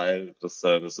ist Teil des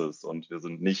Services. Und wir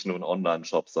sind nicht nur ein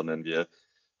Online-Shop, sondern wir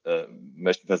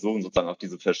möchten versuchen, sozusagen auch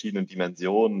diese verschiedenen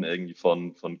Dimensionen irgendwie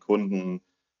von Kunden,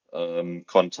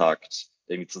 Kontakt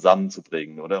irgendwie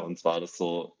zusammenzubringen, oder? Und zwar das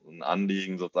so ein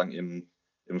Anliegen sozusagen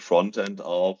im Frontend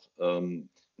auch,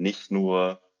 nicht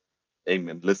nur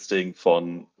irgendwie ein Listing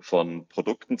von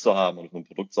Produkten zu haben und ein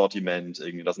Produktsortiment,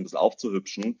 irgendwie das ein bisschen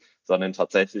aufzuhübschen, sondern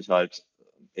tatsächlich halt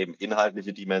eben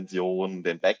inhaltliche Dimensionen,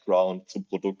 den Background zu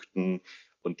Produkten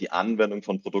und die Anwendung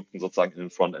von Produkten sozusagen in den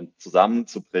Frontend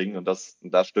zusammenzubringen. Und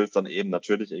da stößt dann eben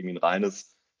natürlich irgendwie ein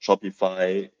reines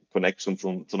Shopify Connection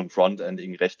zu einem Frontend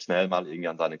irgendwie recht schnell mal irgendwie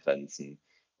an seine Grenzen.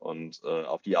 Und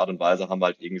auf die Art und Weise haben wir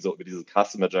halt irgendwie so über dieses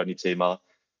Customer Journey-Thema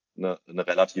eine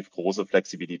relativ große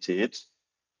Flexibilität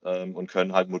und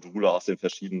können halt Module aus den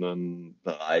verschiedenen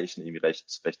Bereichen irgendwie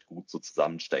recht gut so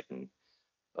zusammenstecken.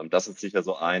 Das ist sicher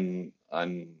so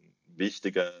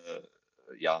wichtiger,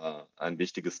 ein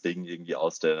wichtiges Ding irgendwie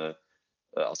aus der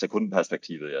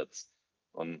Kundenperspektive jetzt.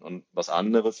 Und was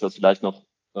anderes, was vielleicht noch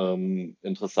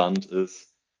interessant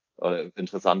ist,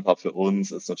 interessant war für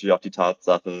uns, ist natürlich auch die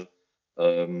Tatsache, so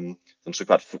ein Stück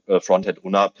weit Frontend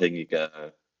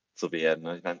unabhängiger zu werden.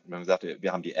 Ne? Ich meine, wir haben gesagt,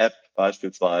 wir haben die App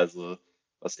beispielsweise,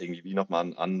 was irgendwie wie nochmal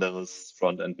ein anderes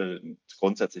Frontend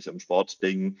grundsätzlich im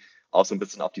Sportding auch so ein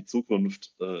bisschen auf die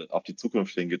Zukunft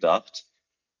hingedacht.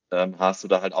 Hast du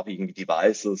da halt auch irgendwie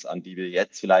Devices, an die wir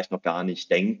jetzt vielleicht noch gar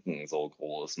nicht denken, so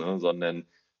groß, ne? Sondern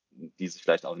die sich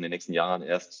vielleicht auch in den nächsten Jahren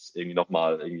erst irgendwie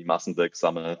nochmal irgendwie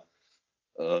massenwirksamer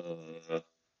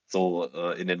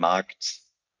in den Markt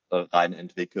rein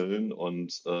entwickeln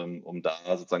und um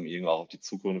da sozusagen irgendwie auch auf die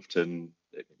Zukunft hin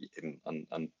eben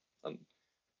an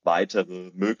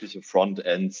weitere mögliche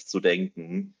Frontends zu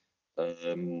denken,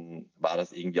 war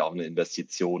das irgendwie auch eine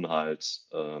Investition halt,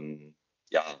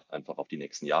 einfach auf die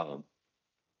nächsten Jahre.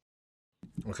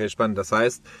 Okay, spannend. Das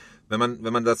heißt, wenn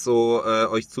man das so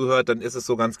euch zuhört, dann ist es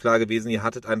so ganz klar gewesen, ihr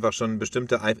hattet einfach schon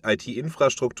bestimmte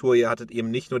IT-Infrastruktur, ihr hattet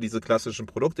eben nicht nur diese klassischen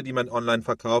Produkte, die man online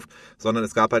verkauft, sondern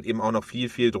es gab halt eben auch noch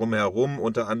viel drumherum,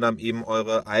 unter anderem eben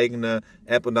eure eigene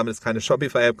App und damit ist keine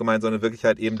Shopify-App gemeint, sondern wirklich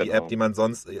halt eben die App, die man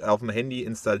sonst auf dem Handy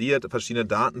installiert, verschiedene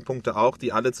Datenpunkte auch,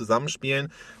 die alle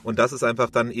zusammenspielen und das ist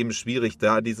einfach dann eben schwierig,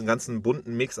 da diesen ganzen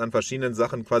bunten Mix an verschiedenen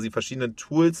Sachen, quasi verschiedenen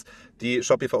Tools, die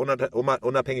Shopify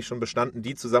unabhängig schon bestanden,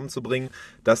 die zusammenzubringen,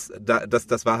 das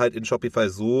war halt in Shopify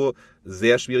so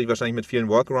sehr schwierig, wahrscheinlich mit vielen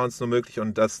Workarounds nur möglich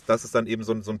und das ist dann eben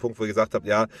so ein Punkt, wo ihr gesagt habt,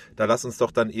 ja, da lass uns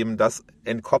doch dann eben das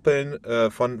entkoppeln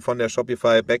von der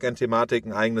Shopify Backend-Thematik,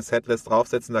 ein eigenes Headless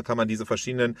draufsetzen, da kann man diese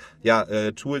verschiedenen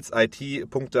Tools,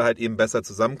 IT-Punkte halt eben besser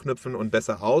zusammenknüpfen und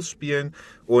besser ausspielen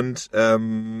und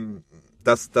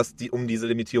um diese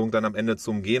Limitierung dann am Ende zu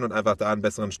umgehen und einfach da einen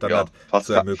besseren Standard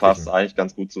zu ermöglichen. Fasst eigentlich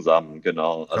ganz gut zusammen,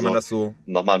 genau. Kann man das so?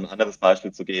 Nochmal ein anderes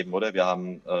Beispiel zu geben, oder? Wir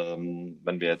haben,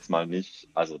 wenn wir jetzt mal nicht,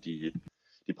 also die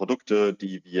Produkte,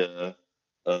 die wir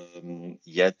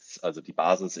jetzt, also die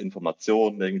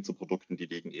Basisinformationen irgendwie zu Produkten,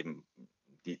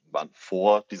 die waren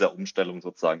vor dieser Umstellung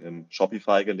sozusagen im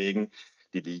Shopify gelegen.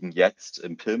 Die liegen jetzt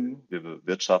im PIM. Wir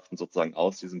wirtschaften sozusagen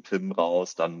aus diesem PIM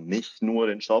raus dann nicht nur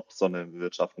den Shop, sondern wir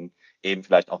wirtschaften eben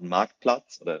vielleicht auch einen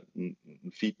Marktplatz oder ein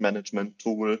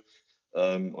Feed-Management-Tool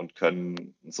und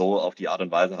können so auf die Art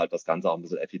und Weise halt das Ganze auch ein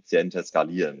bisschen effizienter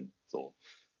skalieren. So.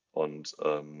 Und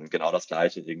genau das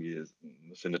Gleiche irgendwie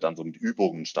findet dann so mit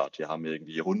Übungen statt. Wir haben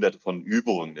irgendwie hunderte von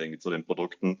Übungen irgendwie zu den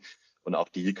Produkten und auch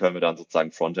die können wir dann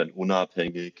sozusagen Frontend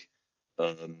unabhängig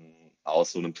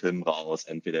aus so einem PIM raus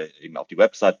entweder eben auf die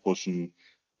Website pushen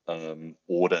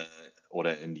oder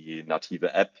in die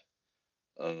native App.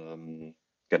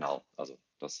 Genau, also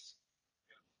das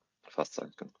fasst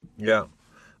eigentlich ganz gut. Ja,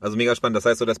 also mega spannend. Das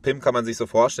heißt, so das PIM kann man sich so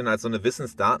vorstellen als so eine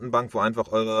Wissensdatenbank, wo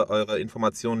einfach eure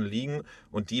Informationen liegen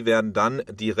und die werden dann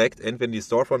direkt entweder in die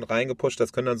Storefront reingepusht.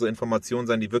 Das können dann so Informationen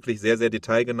sein, die wirklich sehr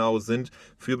detailgenau sind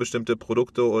für bestimmte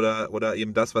Produkte oder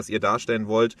eben das, was ihr darstellen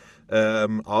wollt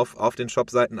auf den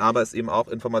Shopseiten. Aber es eben auch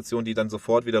Informationen, die dann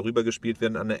sofort wieder rübergespielt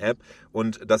werden an eine App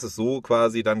und das ist so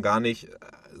quasi dann gar nicht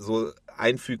so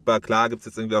einfügbar. Klar gibt es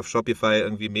jetzt irgendwie auf Shopify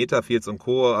irgendwie Metafields und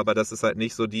Co., aber das ist halt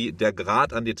nicht so der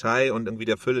Grad an Detail und irgendwie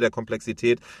der Fülle der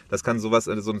Komplexität. Das kann so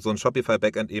ein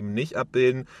Shopify-Backend eben nicht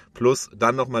abbilden. Plus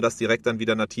dann nochmal das direkt dann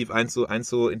wieder nativ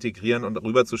einzuintegrieren und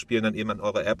rüberzuspielen dann eben an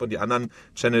eure App und die anderen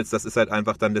Channels. Das ist halt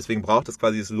einfach dann, deswegen braucht es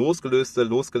quasi das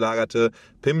losgelagerte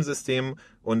PIM-System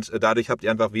und dadurch habt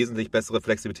ihr einfach wesentlich bessere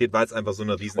Flexibilität, weil es einfach so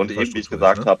eine riesen Und eben, wie ich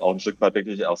gesagt habe, auch ein Stück weit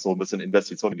wirklich auch so ein bisschen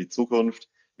Investition in die Zukunft.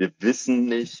 Wir wissen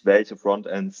nicht, welche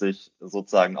Frontends sich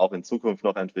sozusagen auch in Zukunft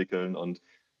noch entwickeln und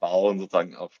bauen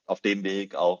sozusagen auf dem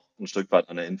Weg auch ein Stück weit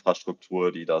eine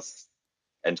Infrastruktur, die das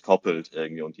entkoppelt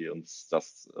irgendwie und die uns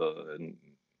das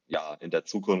in der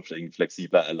Zukunft irgendwie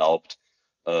flexibler erlaubt,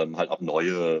 halt auch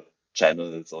neue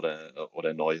Channels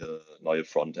oder neue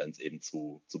Frontends eben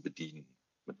zu bedienen.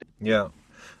 Ja.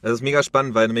 Das ist mega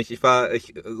spannend, weil nämlich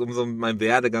um so meinen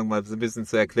Werdegang mal so ein bisschen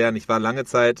zu erklären, ich war lange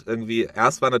Zeit irgendwie,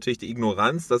 erst war natürlich die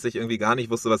Ignoranz, dass ich irgendwie gar nicht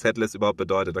wusste, was Headless überhaupt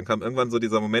bedeutet. Dann kam irgendwann so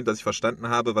dieser Moment, dass ich verstanden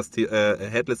habe, was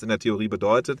Headless in der Theorie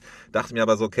bedeutet, dachte mir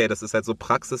aber so, okay, das ist halt so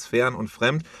praxisfern und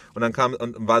fremd und dann kam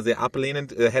und war sehr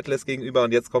ablehnend Headless gegenüber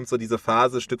und jetzt kommt so diese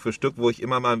Phase Stück für Stück, wo ich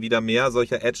immer mal wieder mehr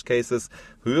solcher Edge Cases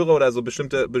höre oder so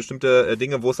bestimmte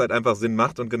Dinge, wo es halt einfach Sinn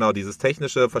macht und genau dieses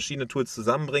technische, verschiedene Tools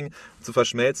zusammenbringen, zu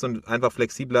verschmelzen und einfach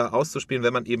flexibler auszuspielen,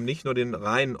 wenn man eben nicht nur den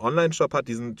reinen Online-Shop hat,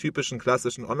 diesen typischen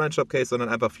klassischen Online-Shop-Case, sondern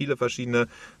einfach viele verschiedene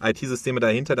IT-Systeme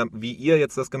dahinter. Wie ihr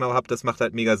jetzt das genau habt, das macht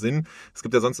halt mega Sinn. Es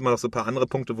gibt ja sonst immer noch so ein paar andere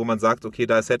Punkte, wo man sagt, okay,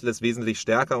 da ist Headless wesentlich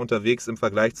stärker unterwegs im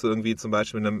Vergleich zu irgendwie zum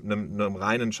Beispiel einem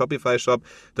reinen Shopify-Shop.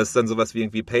 Das ist dann sowas wie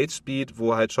irgendwie PageSpeed,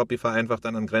 wo halt Shopify einfach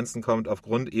dann an Grenzen kommt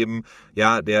aufgrund eben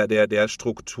ja der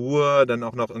Struktur, dann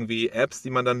auch noch irgendwie Apps, die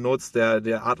man dann nutzt,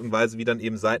 der Art und Weise, wie dann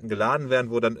eben Seiten geladen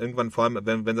werden, wo dann irgendwann vor allem,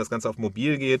 wenn das Ganze auf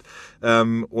mobil geht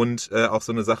und auch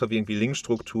so eine Sache wie irgendwie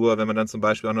Linkstruktur, wenn man dann zum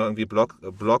Beispiel auch noch irgendwie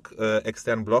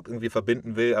externen Blog irgendwie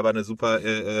verbinden will, aber eine super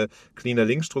cleane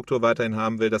Linkstruktur weiterhin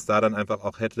haben will, dass da dann einfach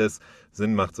auch Headless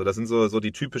Sinn macht. So, das sind so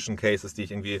die typischen Cases, die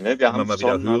ich irgendwie wir immer mal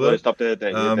wieder höre. Also ich glaube,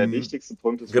 der wichtigste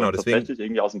Punkt ist genau, tatsächlich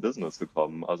irgendwie aus dem Business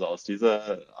gekommen. Also aus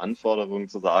dieser Anforderung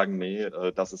zu sagen, nee,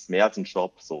 das ist mehr als ein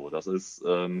Shop, so. Das ist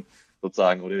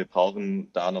sozusagen, oder wir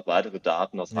brauchen da noch weitere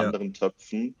Daten aus anderen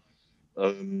Töpfen,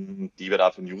 die wir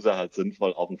da für den User halt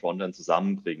sinnvoll auf dem Frontend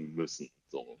zusammenbringen müssen.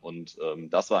 So. Und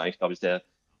das war eigentlich, glaube ich, der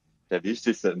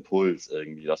wichtigste Impuls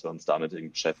irgendwie, dass wir uns damit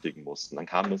irgendwie beschäftigen mussten. Dann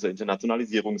kamen unsere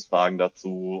Internationalisierungsfragen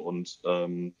dazu und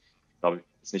glaube ich,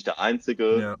 ist nicht der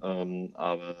einzige,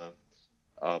 aber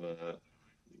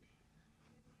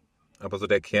so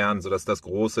der Kern, so dass das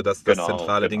große, das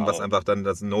zentrale Ding, was genau. einfach dann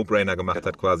das No-Brainer gemacht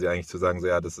hat, quasi eigentlich zu sagen, so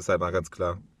ja, das ist halt mal ganz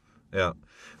klar. Ja.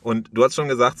 Und du hast schon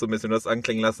gesagt, so ein bisschen, du hast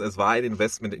anklingen lassen, es war ein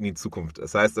Investment in die Zukunft.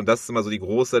 Das heißt, und das ist immer so die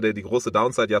große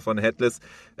Downside ja von Headless.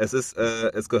 Es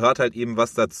gehört halt eben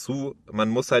was dazu. Man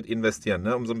muss halt investieren,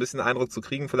 ne? Um so ein bisschen Eindruck zu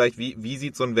kriegen, vielleicht, wie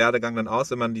sieht so ein Werdegang dann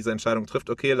aus, wenn man diese Entscheidung trifft,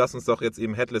 okay, lass uns doch jetzt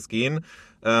eben Headless gehen.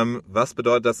 Was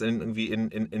bedeutet das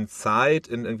in Zeit,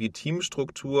 in irgendwie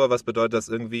Teamstruktur? Was bedeutet das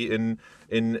irgendwie in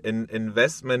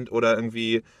Investment oder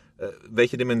irgendwie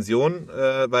welche Dimension,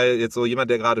 weil jetzt so jemand,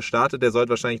 der gerade startet, der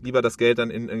sollte wahrscheinlich lieber das Geld dann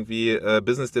in irgendwie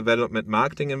Business Development,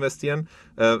 Marketing investieren.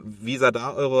 Wie sah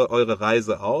da eure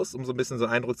Reise aus, um so ein bisschen so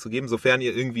Eindruck zu geben, sofern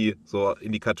ihr irgendwie so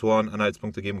Indikatoren,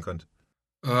 Anhaltspunkte geben könnt?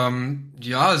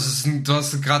 Ja, du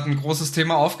hast gerade ein großes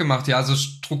Thema aufgemacht. Ja, also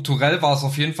strukturell war es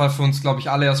auf jeden Fall für uns, glaube ich,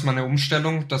 alle erstmal eine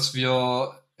Umstellung, dass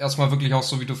wir erstmal wirklich auch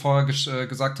so, wie du vorher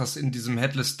gesagt hast, in diesem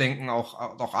Headless-Denken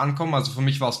auch ankommen. Also für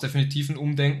mich war es definitiv ein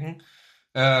Umdenken.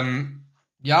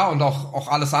 Ja, und auch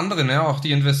alles andere, ne? Auch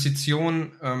die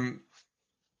Investition,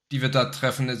 die wir da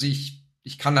treffen. Also ich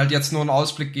kann halt jetzt nur einen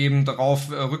Ausblick geben darauf,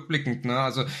 rückblickend, ne?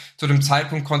 Also zu dem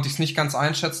Zeitpunkt konnte ich es nicht ganz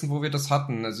einschätzen, wo wir das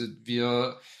hatten. Also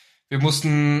wir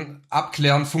mussten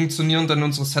abklären, funktionieren denn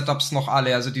unsere Setups noch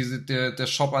alle? Also der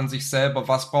Shop an sich selber,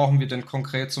 was brauchen wir denn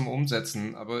konkret zum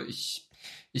Umsetzen? Aber ich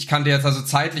kann dir jetzt, also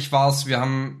zeitlich war es, wir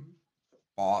haben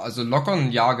also locker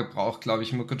ein Jahr gebraucht, glaube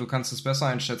ich. Mirko, du kannst es besser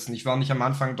einschätzen. Ich war nicht am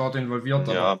Anfang dort involviert,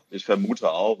 aber Ja, ich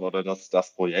vermute auch, oder dass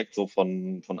das Projekt so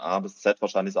von A bis Z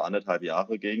wahrscheinlich so 1,5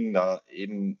 Jahre ging. Da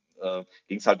eben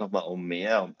ging es halt nochmal um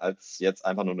mehr, als jetzt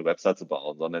einfach nur eine Website zu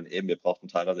bauen, sondern eben wir brauchten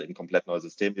teilweise eben ein komplett neues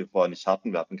System, die wir vorher nicht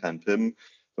hatten. Wir hatten keinen PIM.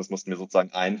 Das mussten wir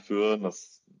sozusagen einführen.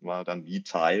 Das war dann wie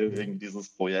Teil irgendwie dieses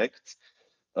Projekts.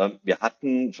 Wir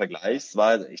hatten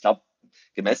vergleichsweise, ich glaube,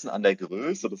 gemessen an der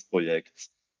Größe des Projekts,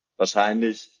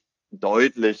 wahrscheinlich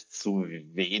deutlich zu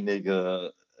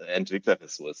wenige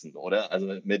Entwicklerressourcen, oder?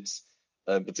 Also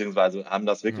beziehungsweise haben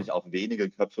das wirklich auf wenige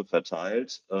Köpfe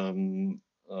verteilt,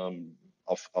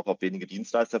 auch auf wenige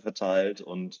Dienstleister verteilt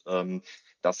und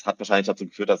das hat wahrscheinlich dazu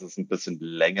geführt, dass es ein bisschen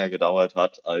länger gedauert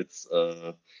hat, als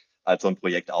so ein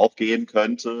Projekt aufgehen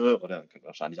könnte oder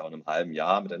wahrscheinlich auch in einem halben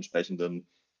Jahr mit entsprechenden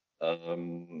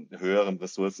höheren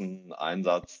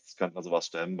Ressourceneinsatz könnte man sowas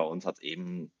stemmen. Bei uns hat es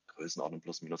eben Größenordnung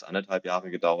plus minus 1,5 Jahre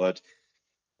gedauert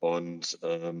und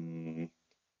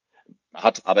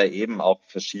hat aber eben auch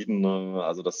verschiedene,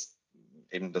 also das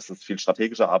ist viel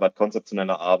strategische Arbeit,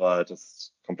 konzeptionelle Arbeit,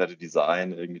 das komplette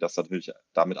Design, irgendwie, das natürlich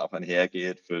damit auch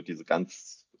einhergeht für diese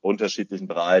ganz unterschiedlichen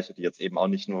Bereiche, die jetzt eben auch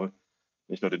nicht nur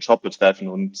den Shop betreffen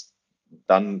und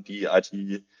dann die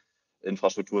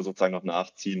IT-Infrastruktur sozusagen noch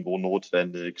nachziehen, wo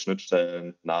notwendig,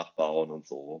 Schnittstellen nachbauen und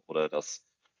so. Oder das,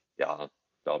 ja,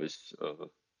 glaube ich,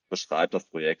 beschreibt das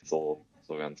Projekt so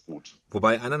so ganz gut.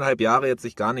 Wobei 1,5 Jahre jetzt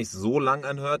sich gar nicht so lang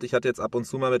anhört. Ich hatte jetzt ab und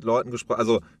zu mal mit Leuten gesprochen,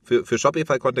 also für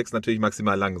Shopify-Kontext natürlich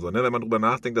maximal lang so, ne? Wenn man drüber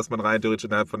nachdenkt, dass man rein theoretisch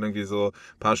innerhalb von irgendwie so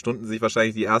ein paar Stunden sich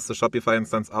wahrscheinlich die erste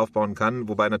Shopify-Instanz aufbauen kann,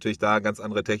 wobei natürlich da ganz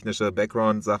andere technische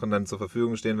Background-Sachen dann zur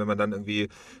Verfügung stehen. Wenn man dann irgendwie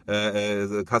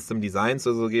Custom Designs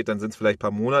oder so geht, dann sind es vielleicht ein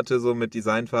paar Monate so mit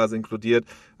Designphase inkludiert.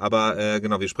 Aber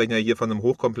genau, wir sprechen ja hier von einem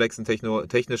hochkomplexen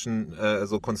technischen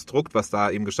so Konstrukt, was da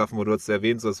eben geschaffen wurde. Du hast ja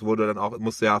erwähnt, so es wurde dann auch,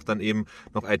 musste ja auch dann eben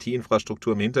noch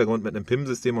IT-Infrastruktur im Hintergrund mit einem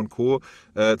PIM-System und Co.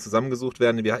 Zusammengesucht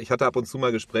werden. Ich hatte ab und zu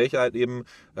mal Gespräche halt eben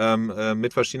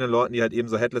mit verschiedenen Leuten, die halt eben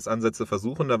so Headless-Ansätze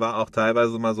versuchen. Da war auch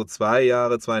teilweise mal so 2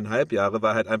 Jahre, 2,5 Jahre,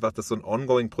 weil halt einfach das so ein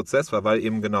Ongoing-Prozess war, weil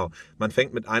eben genau, man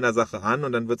fängt mit einer Sache an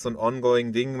und dann wird so ein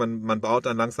Ongoing-Ding, man baut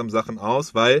dann langsam Sachen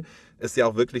aus, weil es ja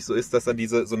auch wirklich so ist, dass dann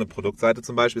so eine Produktseite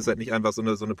zum Beispiel ist halt nicht einfach so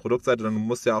eine Produktseite, sondern du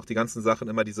musst ja auch die ganzen Sachen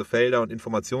immer diese Felder und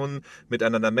Informationen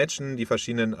miteinander matchen, die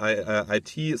verschiedenen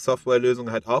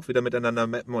IT-Softwarelösungen halt auch wieder miteinander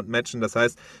mappen und matchen. Das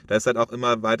heißt, da ist halt auch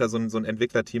immer weiter so ein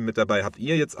Entwicklerteam mit dabei. Habt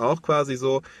ihr jetzt auch quasi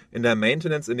so in der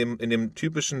Maintenance, in dem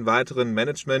typischen weiteren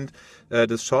Management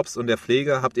des Shops und der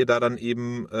Pflege, habt ihr da dann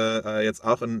eben jetzt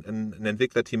auch ein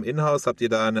Entwicklerteam in-house? Habt ihr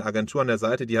da eine Agentur an der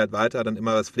Seite, die halt weiter dann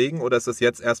immer was pflegen? Oder ist das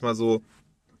jetzt erstmal so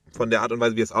von der Art und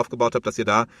Weise, wie ihr es aufgebaut habt, dass ihr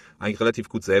da eigentlich relativ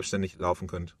gut selbstständig laufen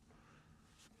könnt?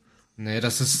 Nee,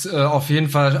 das ist auf jeden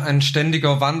Fall ein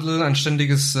ständiger Wandel, ein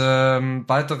ständiges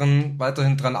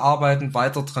weiterhin dran arbeiten,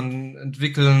 weiter dran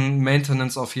entwickeln,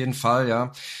 Maintenance auf jeden Fall,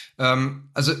 ja.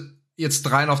 Also jetzt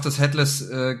rein auf das Headless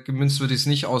gemünzt würde ich es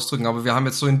nicht ausdrücken, aber wir haben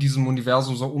jetzt so in diesem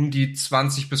Universum so um die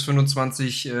 20 bis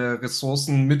 25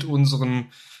 Ressourcen mit unseren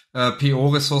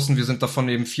PO-Ressourcen. Wir sind davon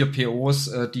eben 4 POs,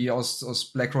 die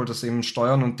aus Blackroll das eben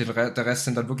steuern, und der Rest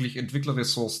sind dann wirklich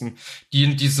Entwicklerressourcen, die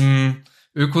in diesem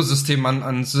Ökosystem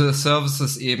an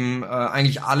Services eben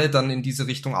eigentlich alle dann in diese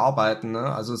Richtung arbeiten, ne?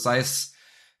 Also sei es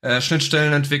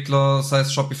Schnittstellenentwickler, sei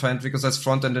es Shopify-Entwickler, sei es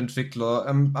Frontend-Entwickler,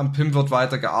 am PIM wird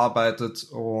weitergearbeitet,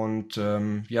 und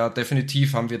ja,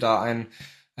 definitiv haben wir da ein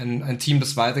Team,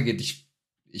 das weitergeht.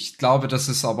 Ich glaube, das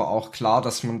ist aber auch klar,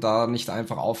 dass man da nicht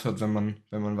einfach aufhört, wenn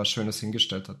man was Schönes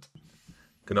hingestellt hat.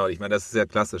 Genau, ich meine, das ist ja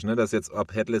klassisch, ne? Das ist jetzt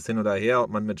ob Headless hin oder her, ob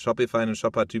man mit Shopify einen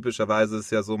Shop hat, typischerweise ist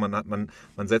es ja so, man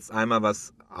setzt einmal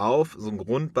was auf, so eine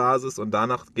Grundbasis, und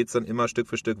danach geht's dann immer Stück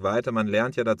für Stück weiter. Man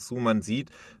lernt ja dazu, man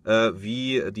sieht,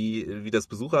 wie das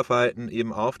Besucherverhalten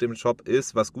eben auf dem Shop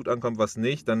ist, was gut ankommt, was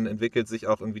nicht. Dann entwickelt sich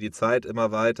auch irgendwie die Zeit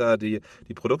immer weiter, die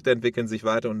Produkte entwickeln sich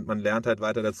weiter und man lernt halt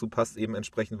weiter dazu, passt eben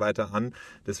entsprechend weiter an.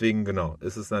 Deswegen, genau,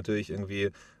 ist es natürlich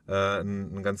irgendwie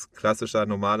ein ganz klassischer,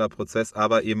 normaler Prozess,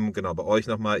 aber eben, genau, bei euch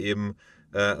nochmal eben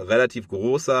relativ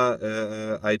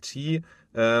großer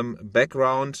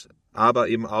IT-Background, aber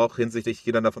eben auch hinsichtlich, ich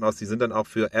gehe dann davon aus, die sind dann auch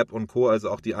für App und Co., also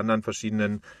auch die anderen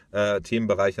verschiedenen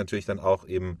Themenbereiche natürlich dann auch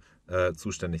eben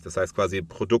zuständig. Das heißt quasi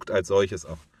Produkt als solches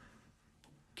auch.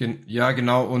 Ja,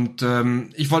 genau. Und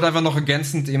ich wollte einfach noch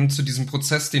ergänzend eben zu diesem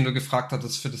Prozess, den du gefragt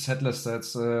hattest, für das Headless da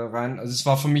jetzt rein. Also es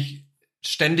war für mich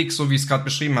ständig, so wie ich es gerade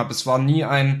beschrieben habe. Es war nie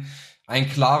ein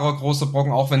klarer, großer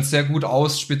Brocken, auch wenn es sehr gut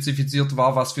ausspezifiziert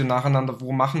war, was wir nacheinander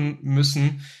wo machen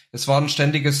müssen. Es war ein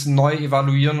ständiges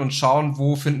Neu-Evaluieren und schauen,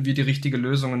 wo finden wir die richtige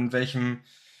Lösung, an welchem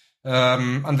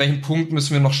Punkt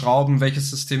müssen wir noch schrauben, welches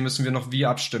System müssen wir noch wie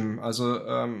abstimmen. Also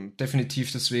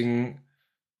definitiv, deswegen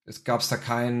gab es da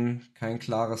kein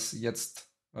klares Jetzt.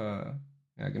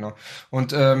 Ja, genau.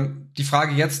 Und die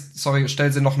Frage jetzt, sorry,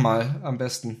 stell sie nochmal am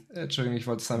besten. Entschuldigung, ich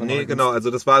wollte es einfach noch. Nee, genau,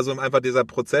 also das war so einfach dieser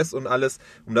Prozess und alles,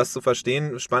 um das zu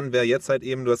verstehen. Spannend wäre jetzt halt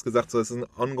eben, du hast gesagt, so es ist ein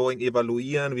ongoing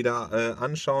Evaluieren, wieder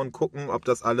anschauen, gucken, ob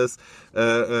das alles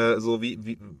so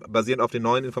wie basierend auf den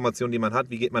neuen Informationen, die man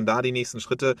hat, wie geht man da die nächsten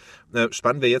Schritte.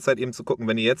 Spannend wäre jetzt halt eben zu gucken,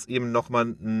 wenn ihr jetzt eben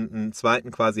nochmal einen zweiten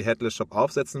quasi Headless-Shop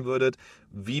aufsetzen würdet,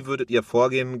 wie würdet ihr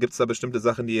vorgehen? Gibt es da bestimmte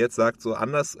Sachen, die ihr jetzt sagt, so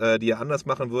anders, die ihr anders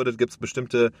machen würdet? Gibt es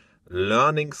bestimmte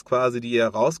Learnings quasi, die ihr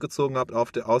rausgezogen habt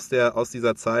aus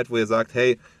dieser Zeit, wo ihr sagt,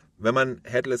 hey, wenn man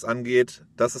Headless angeht,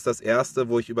 das ist das Erste,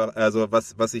 wo ich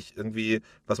was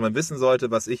man wissen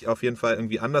sollte, was ich auf jeden Fall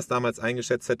irgendwie anders damals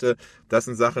eingeschätzt hätte. Das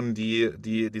sind Sachen, die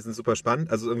sind super spannend.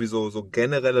 Also irgendwie so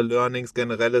generelle Learnings,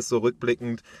 generelles so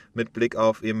rückblickend mit Blick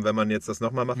auf eben, wenn man jetzt das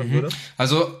nochmal machen würde.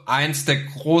 Also eins der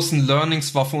großen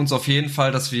Learnings war für uns auf jeden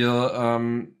Fall, dass wir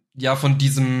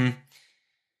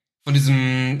von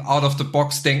diesem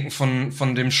Out-of-the-Box-Denken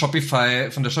von der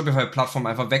Shopify-Plattform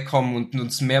einfach wegkommen und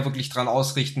uns mehr wirklich dran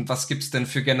ausrichten, was gibt's denn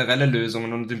für generelle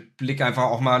Lösungen, und den Blick einfach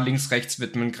auch mal links, rechts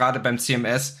widmen, gerade beim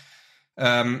CMS.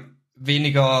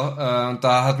 Weniger,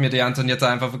 da hat mir die Antonietta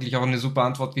einfach wirklich auch eine super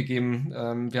Antwort gegeben.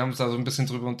 Wir haben uns da so ein bisschen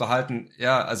drüber unterhalten.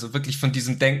 Ja, also wirklich von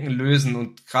diesem Denken lösen,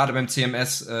 und gerade beim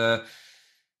CMS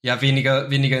weniger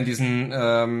in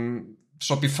diesen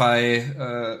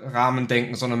Shopify-Rahmen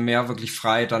denken, sondern mehr wirklich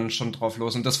frei dann schon drauf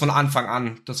los. Und das von Anfang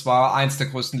an. Das war eins der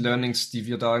größten Learnings, die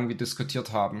wir da irgendwie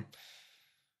diskutiert haben.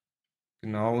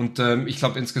 Genau, und ich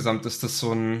glaube insgesamt ist das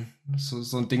so ein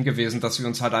Ding gewesen, dass wir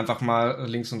uns halt einfach mal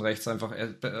links und rechts einfach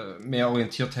mehr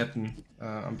orientiert hätten,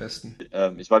 am besten.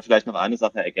 Ich wollte vielleicht noch eine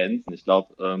Sache ergänzen. Ich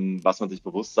glaube, was man sich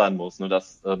bewusst sein muss, ne,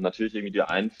 dass natürlich irgendwie die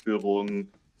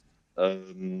Einführung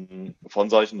von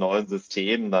solchen neuen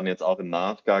Systemen dann jetzt auch im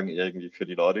Nachgang irgendwie für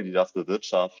die Leute, die das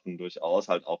bewirtschaften, durchaus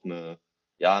halt auch eine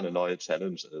neue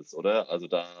Challenge ist, oder? Also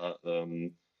da,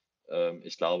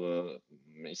 ich glaube,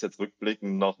 wenn ich jetzt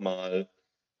rückblickend nochmal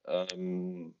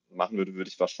machen würde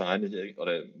ich wahrscheinlich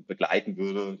oder begleiten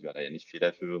würde, ich werde ja nicht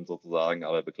federführend sozusagen,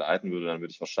 aber begleiten würde, dann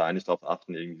würde ich wahrscheinlich darauf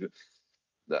achten, irgendwie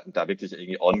da wirklich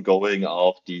irgendwie ongoing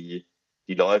auch die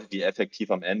Leute, die effektiv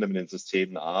am Ende mit den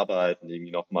Systemen arbeiten,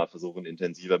 irgendwie nochmal versuchen,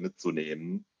 intensiver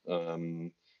mitzunehmen.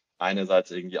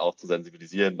 Einerseits irgendwie auch zu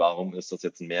sensibilisieren, warum ist das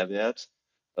jetzt ein Mehrwert?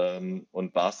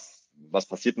 Und was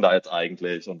passiert denn da jetzt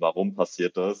eigentlich und warum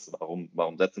passiert das?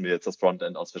 Warum setzen wir jetzt das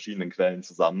Frontend aus verschiedenen Quellen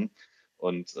zusammen?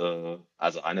 Und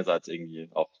also einerseits irgendwie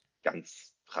auch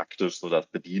ganz praktisch so das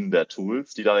Bedienen der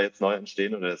Tools, die da jetzt neu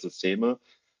entstehen oder der Systeme,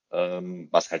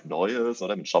 was halt neu ist,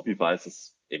 oder mit Shopify ist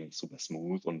es eben super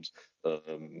smooth und da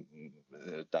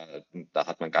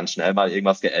hat man ganz schnell mal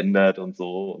irgendwas geändert und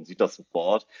so und sieht das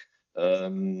sofort,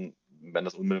 wenn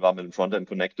das unmittelbar mit dem Frontend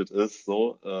connected ist,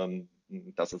 so.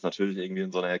 Das ist natürlich irgendwie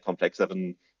in so einer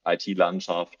komplexeren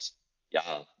IT-Landschaft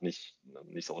ja nicht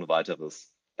so ohne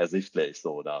weiteres ersichtlich,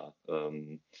 so da.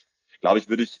 Glaube ich,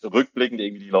 würde ich rückblickend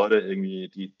irgendwie die Leute irgendwie,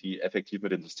 die effektiv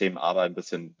mit den Systemen arbeiten,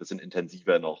 ein bisschen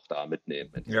intensiver noch da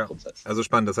mitnehmen in diesem Prozess. Also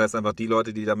spannend. Das heißt einfach, die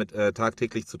Leute, die damit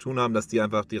tagtäglich zu tun haben, dass die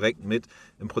einfach direkt mit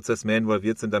im Prozess mehr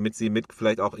involviert sind, damit sie mit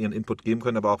vielleicht auch ihren Input geben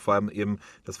können, aber auch vor allem eben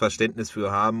das Verständnis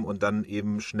für haben und dann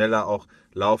eben schneller auch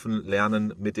laufen,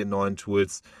 lernen mit den neuen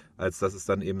Tools, als dass es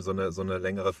dann eben so eine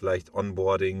längere vielleicht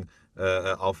Onboarding,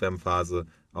 Aufwärmphase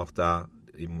auch da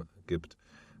eben gibt.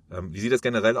 Wie sieht das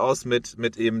generell aus mit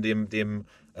eben dem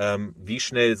wie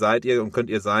schnell seid ihr und könnt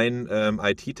ihr sein,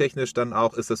 IT-technisch dann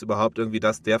auch? Ist das überhaupt irgendwie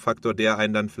der Faktor, der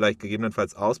einen dann vielleicht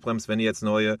gegebenenfalls ausbremst, wenn ihr jetzt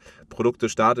neue Produkte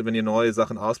startet, wenn ihr neue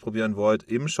Sachen ausprobieren wollt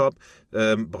im Shop?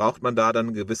 Braucht man da dann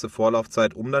eine gewisse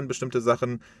Vorlaufzeit, um dann bestimmte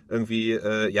Sachen irgendwie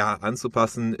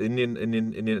anzupassen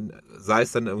sei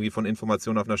es dann irgendwie von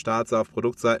Informationen auf einer Startseite, auf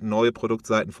Produktseiten, neue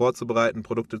Produktseiten vorzubereiten,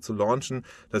 Produkte zu launchen?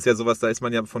 Das ist ja sowas, da ist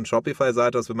man ja von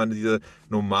Shopify-Seite aus, wenn man diese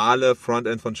normale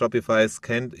Frontend von Shopify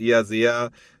kennt, eher sehr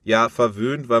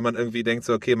verwöhnt, weil man irgendwie denkt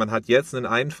so, okay, man hat jetzt einen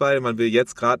Einfall, man will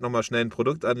jetzt gerade nochmal schnell ein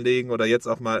Produkt anlegen oder jetzt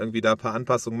auch mal irgendwie da ein paar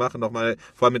Anpassungen machen, nochmal,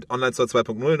 vor allem mit Online Store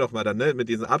 2.0 nochmal dann, mit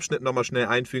diesen Abschnitten nochmal schnell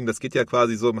einfügen, das geht ja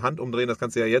quasi so im Handumdrehen, das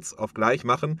kannst du ja jetzt auf gleich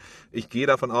machen. Ich gehe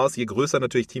davon aus, je größer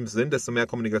natürlich Teams sind, desto mehr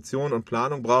Kommunikation und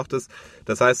Planung braucht es.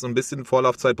 Das heißt, so ein bisschen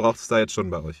Vorlaufzeit braucht es da jetzt schon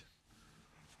bei euch.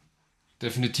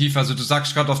 Definitiv, also du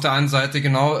sagst gerade auf der einen Seite,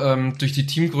 genau, durch die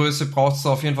Teamgröße braucht es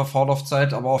auf jeden Fall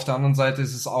Vorlaufzeit, aber auf der anderen Seite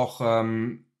ist es auch,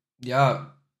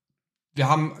 wir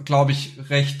haben, glaube ich,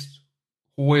 recht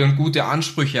hohe und gute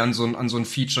Ansprüche an so ein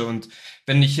Feature, und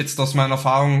wenn ich jetzt aus meiner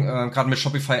Erfahrung gerade mit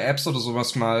Shopify Apps oder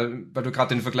sowas mal, weil du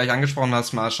gerade den Vergleich angesprochen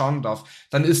hast, mal schauen darf,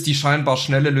 dann ist die scheinbar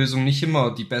schnelle Lösung nicht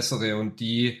immer die bessere, und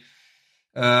die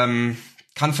kann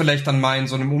vielleicht dann mal in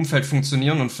so einem Umfeld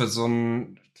funktionieren und für so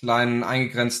einen kleinen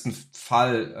eingegrenzten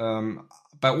Fall.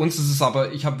 Bei uns ist es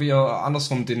aber, ich habe eher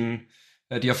andersrum die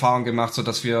Erfahrung gemacht, so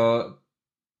dass wir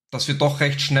doch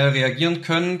recht schnell reagieren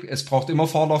können. Es braucht immer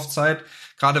Vorlaufzeit.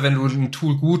 Gerade wenn du ein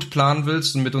Tool gut planen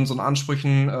willst und mit unseren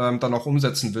Ansprüchen dann auch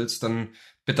umsetzen willst, dann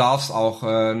bedarf es auch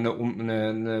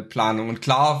eine Planung. Und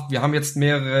klar, wir haben jetzt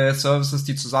mehrere Services,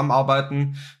 die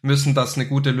zusammenarbeiten müssen, dass eine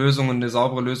gute Lösung und eine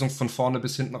saubere Lösung von vorne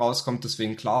bis hinten rauskommt.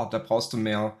 Deswegen klar, da brauchst du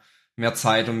mehr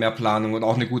Zeit und mehr Planung und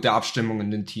auch eine gute Abstimmung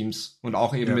in den Teams und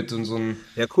auch eben mit unseren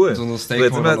cool. Stakeholdern. So,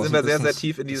 jetzt sind wir sehr, sehr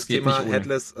tief in dieses Thema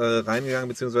Headless reingegangen,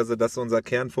 beziehungsweise das ist unser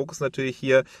Kernfokus natürlich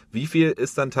hier. Wie viel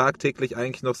ist dann tagtäglich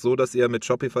eigentlich noch so, dass ihr mit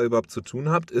Shopify überhaupt zu tun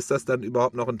habt? Ist das dann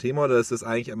überhaupt noch ein Thema oder ist es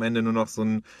eigentlich am Ende nur noch so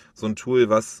ein Tool,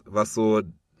 was so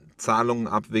Zahlungen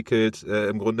abwickelt,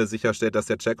 im Grunde sicherstellt, dass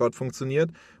der Checkout funktioniert?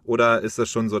 Oder ist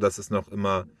das schon so, dass es noch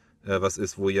immer was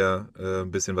ist, wo ihr ein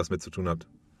bisschen was mit zu tun habt?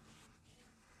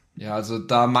 Ja, also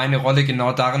da meine Rolle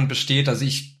genau darin besteht, also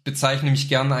ich bezeichne mich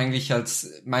gern eigentlich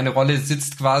als, meine Rolle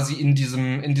sitzt quasi in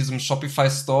diesem Shopify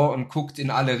Store und guckt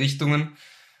in alle Richtungen.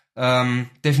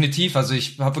 Definitiv, also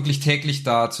ich habe wirklich täglich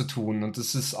da zu tun, und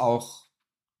es ist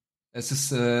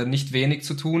nicht wenig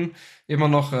zu tun. Immer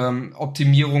noch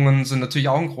Optimierungen sind natürlich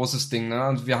auch ein großes Ding, ne?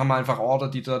 Und wir haben einfach Order,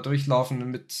 die da durchlaufen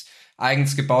mit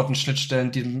eigens gebauten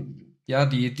Schnittstellen,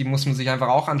 die muss man sich einfach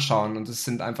auch anschauen, und es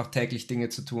sind einfach täglich Dinge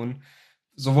zu tun.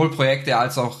 sowohl Projekte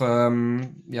als auch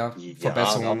Ja, auch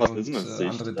Verbesserungen aus und Business-Sicht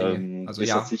andere Dinge. Also ist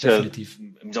das ja, sicher, definitiv.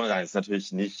 wie soll man sagen, ist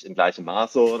natürlich nicht in gleichem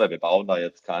Maße, oder wir bauen da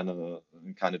jetzt keine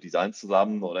Designs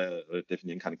zusammen oder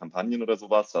definieren keine Kampagnen oder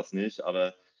sowas, das nicht,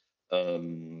 aber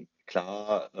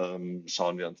klar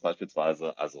schauen wir uns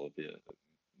beispielsweise, also wir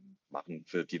machen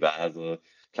für diverse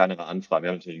kleinere Anfragen. Wir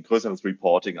haben natürlich ein größeres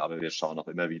Reporting, aber wir schauen auch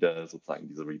immer wieder sozusagen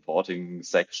diese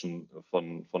Reporting-Section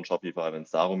von Shopify, wenn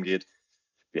es darum geht.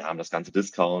 Wir haben das ganze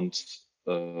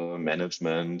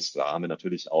Discount-Management. Da haben wir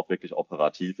natürlich auch wirklich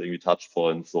operativ irgendwie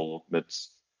Touchpoints so äh,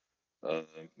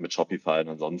 mit Shopify und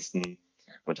ansonsten haben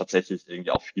wir tatsächlich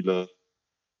irgendwie auch viele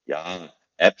ja,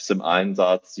 Apps im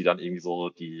Einsatz, die dann irgendwie so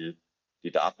die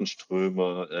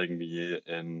Datenströme irgendwie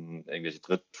in irgendwelche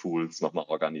Dritttools nochmal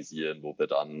organisieren, wo wir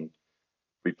dann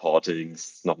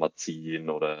Reportings nochmal ziehen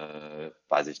oder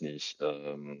weiß ich nicht,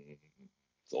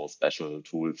 so Special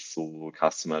Tools zu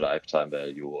Customer Lifetime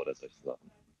Value oder solche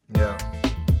Sachen. Ja.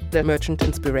 Der Merchant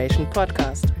Inspiration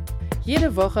Podcast.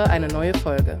 Jede Woche eine neue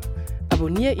Folge.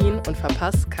 Abonnier ihn und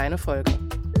verpass keine Folge.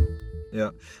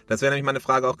 Ja, das wäre nämlich meine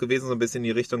Frage auch gewesen, so ein bisschen in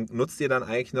die Richtung, nutzt ihr dann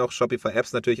eigentlich noch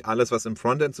Shopify-Apps? Natürlich alles, was im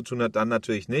Frontend zu tun hat, dann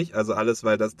natürlich nicht. Also alles,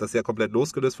 weil das ist ja komplett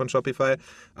losgelöst von Shopify.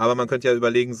 Aber man könnte ja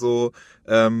überlegen, so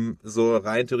rein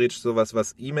theoretisch sowas,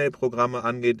 was E-Mail-Programme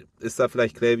angeht, ist da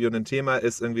vielleicht Klaviyo ein Thema?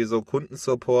 Ist irgendwie so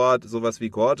Kundensupport, sowas wie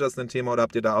Gorgias ein Thema? Oder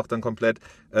habt ihr da auch dann komplett,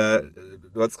 du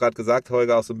hast gerade gesagt,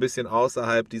 Holger, auch so ein bisschen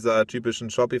außerhalb dieser typischen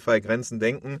Shopify-Grenzen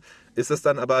denken? Ist es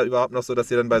dann aber überhaupt noch so,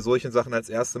 dass ihr dann bei solchen Sachen als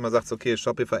erstes mal sagt, okay,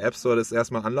 Shopify App Store ist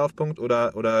erstmal Anlaufpunkt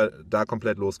oder da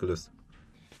komplett losgelöst?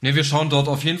 Ne, wir schauen dort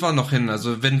auf jeden Fall noch hin.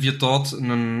 Also wenn wir dort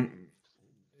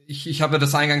ich habe ja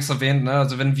das eingangs erwähnt, ne?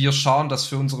 Also wenn wir schauen, dass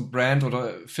für unsere Brand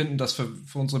oder finden, dass für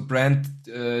unsere Brand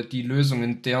die Lösung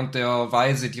in der und der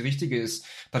Weise die richtige ist,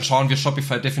 dann schauen wir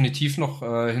Shopify definitiv noch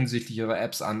hinsichtlich ihrer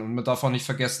Apps an. Und man darf auch nicht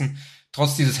vergessen,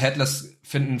 trotz dieses Headless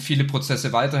finden viele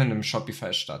Prozesse weiterhin im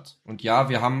Shopify statt. Und ja,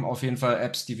 wir haben auf jeden Fall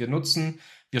Apps, die wir nutzen.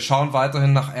 Wir schauen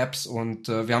weiterhin nach Apps und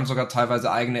wir haben sogar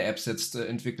teilweise eigene Apps jetzt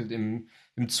entwickelt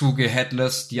im Zuge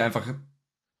Headless, die einfach,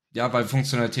 ja, weil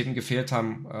Funktionalitäten gefehlt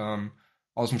haben,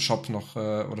 aus dem Shop noch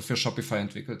oder für Shopify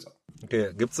entwickelt.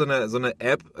 Okay, gibt es so eine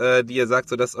App, die ihr sagt,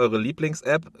 so das ist eure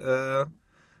Lieblings-App,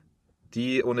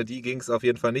 ohne die ging es auf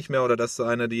jeden Fall nicht mehr oder das ist so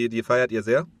eine, die feiert ihr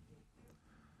sehr?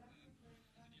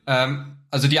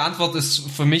 Also die Antwort ist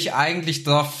für mich eigentlich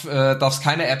darf es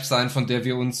keine App sein, von der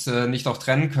wir uns nicht auch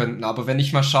trennen könnten. Aber wenn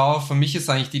ich mal schaue, für mich ist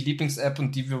eigentlich die Lieblings-App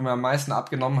und die mir am meisten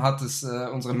abgenommen hat, ist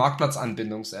unsere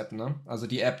Marktplatzanbindungs-App. Ne? Also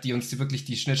die App, die uns wirklich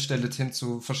die Schnittstelle hin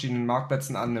zu verschiedenen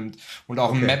Marktplätzen annimmt und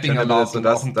auch ein Mapping erlaubt und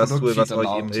auch ein das Tool, was Produktfeed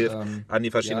euch eben erlaubt. hilft, an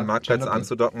die verschiedenen Marktplätze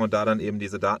anzudocken und da dann eben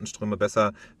diese Datenströme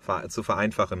besser zu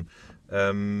vereinfachen.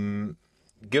 Wenn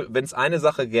es eine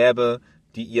Sache gäbe,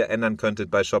 die ihr ändern könntet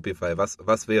bei Shopify,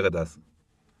 was wäre das?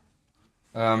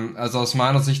 Also aus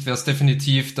meiner Sicht wäre es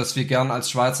definitiv, dass wir gern als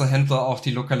Schweizer Händler auch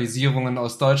die Lokalisierungen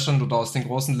aus Deutschland oder aus den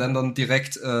großen Ländern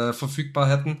direkt verfügbar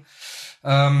hätten.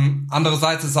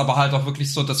 Andererseits ist es aber halt auch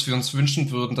wirklich so, dass wir uns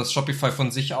wünschen würden, dass Shopify von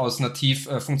sich aus nativ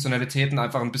Funktionalitäten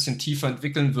einfach ein bisschen tiefer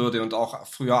entwickeln würde und auch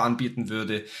früher anbieten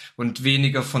würde und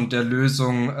weniger von der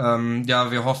Lösung,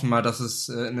 wir hoffen mal, dass es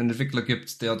einen Entwickler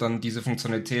gibt, der dann diese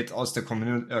Funktionalität aus der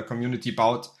Community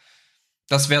baut.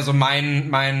 Das wäre so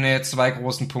meine zwei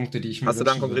großen Punkte, die ich mir Hast du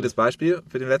da ein wünschen konkretes würde. Beispiel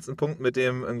für den letzten Punkt mit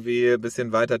dem irgendwie ein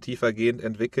bisschen weiter tiefergehend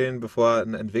entwickeln, bevor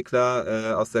ein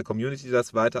Entwickler aus der Community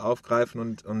das weiter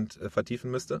aufgreifen und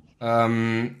vertiefen müsste?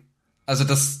 Also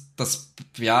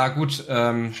ja gut,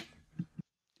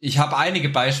 ich habe einige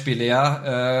Beispiele,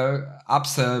 ja.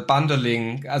 Upsell,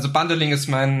 Bundling. Also Bundling ist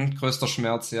mein größter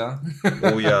Schmerz, ja.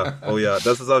 Oh ja,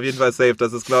 das ist auf jeden Fall safe.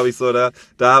 Das ist, glaube ich, so,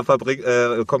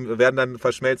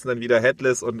 verschmelzen dann wieder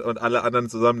Headless und alle anderen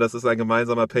zusammen. Das ist ein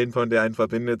gemeinsamer Painpoint, der einen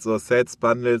verbindet. So Sets,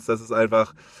 Bundles, das ist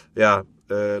einfach, ja,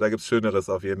 da gibt's Schöneres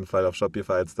auf jeden Fall auf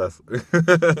Shopify als das.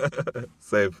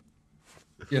 Safe.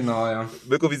 Genau, ja.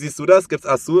 Mirko, wie siehst du das?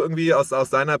 Hast du irgendwie aus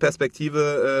deiner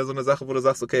Perspektive so eine Sache, wo du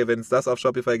sagst, okay, wenn es das auf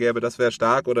Shopify gäbe, das wäre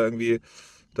stark oder irgendwie,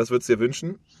 das würdest du dir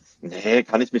wünschen? Nee,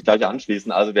 kann ich mich gleich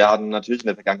anschließen. Also wir hatten natürlich in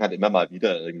der Vergangenheit immer mal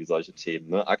wieder irgendwie solche Themen.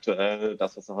 Ne? Aktuell,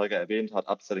 das, was der Holger erwähnt hat,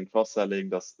 Upselling, Cross-Selling,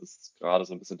 das ist gerade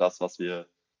so ein bisschen das, was wo wir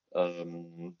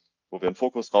einen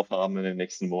Fokus drauf haben in den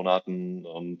nächsten Monaten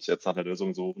und jetzt nach einer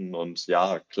Lösung suchen. Und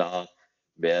ja, klar,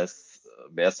 wäre es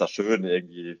da schön,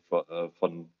 irgendwie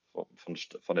von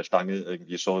der Stange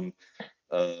irgendwie schon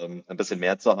ein bisschen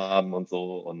mehr zu haben und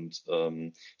so. Und ich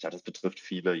glaube, das betrifft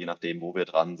viele, je nachdem, wo wir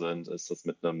dran sind, ist das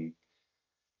mit einem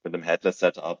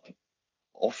Headless-Setup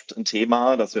oft ein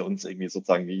Thema, dass wir uns irgendwie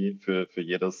sozusagen wie für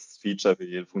jedes Feature, für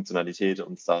jede Funktionalität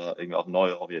uns da irgendwie auch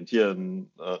neu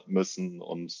orientieren müssen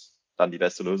und dann die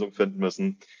beste Lösung finden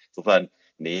müssen. Insofern,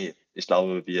 nee, ich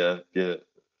glaube, wir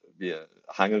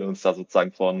hangeln uns da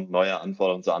sozusagen von neuer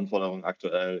Anforderung zu Anforderung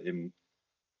aktuell eben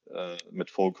mit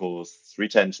Fokus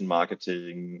Retention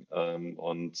Marketing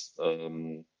und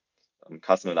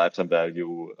Customer Lifetime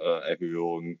Value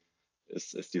Erhöhung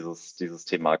ist dieses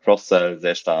Thema Cross-Sell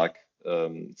sehr stark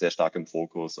im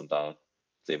Fokus und da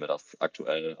sehen wir das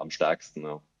aktuell am stärksten.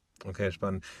 Ja. Okay,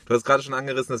 spannend. Du hast gerade schon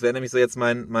angerissen, das wäre nämlich so jetzt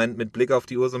mein mit Blick auf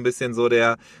die Uhr so ein bisschen so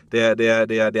der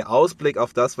Ausblick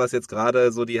auf das, was jetzt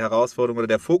gerade so die Herausforderung oder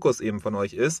der Fokus eben von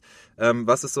euch ist.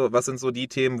 Was sind so die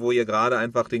Themen, wo ihr gerade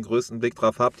einfach den größten Blick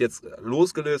drauf habt, jetzt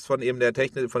losgelöst von eben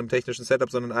von dem technischen Setup,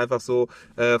 sondern einfach so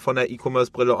von der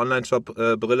E-Commerce-Brille,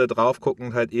 Online-Shop-Brille drauf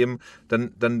gucken, halt eben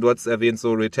dann du hast erwähnt,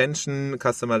 so Retention,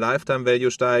 Customer Lifetime Value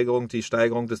Steigerung, die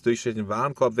Steigerung des durchschnittlichen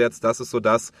Warenkorbwerts, das ist so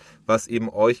das, was eben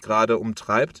euch gerade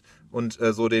umtreibt und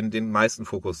so den meisten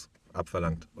Fokus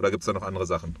abverlangt? Oder gibt es da noch andere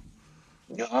Sachen?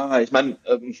 Ja, ich meine,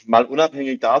 mal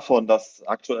unabhängig davon, dass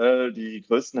aktuell die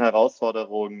größten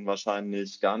Herausforderungen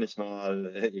wahrscheinlich gar nicht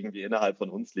mal irgendwie innerhalb von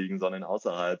uns liegen, sondern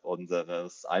außerhalb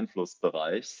unseres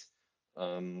Einflussbereichs,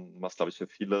 was, glaube ich, für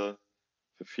viele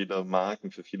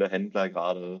Marken, für viele Händler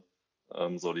gerade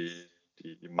so die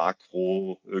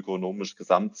makroökonomische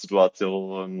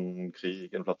Gesamtsituation,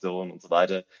 Krieg, Inflation und so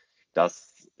weiter,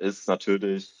 das ist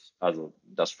natürlich, also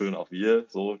das spüren auch wir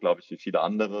so, glaube ich, wie viele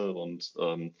andere und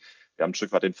wir haben ein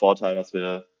Stück weit den Vorteil, dass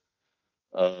wir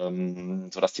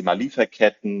so das Thema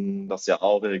Lieferketten, das ja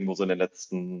auch irgendwo so in den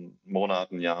letzten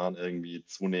Monaten, Jahren irgendwie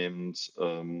zunehmend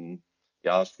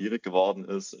ja, schwierig geworden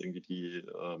ist, irgendwie die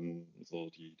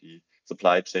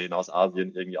Supply Chain aus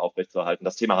Asien irgendwie aufrechtzuerhalten.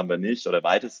 Das Thema haben wir nicht oder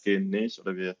weitestgehend nicht.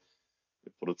 Oder wir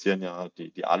produzieren ja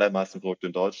die allermeisten Produkte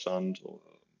in Deutschland,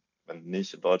 wenn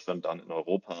nicht in Deutschland, dann in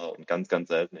Europa und ganz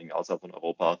selten irgendwie außerhalb von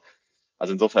Europa.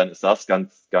 Also insofern ist das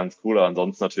ganz cool. Aber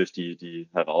ansonsten natürlich die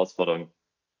Herausforderung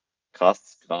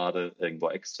krass, gerade irgendwo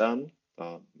extern.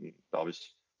 Da, glaube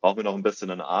ich, brauchen wir noch ein bisschen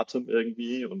einen Atem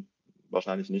irgendwie und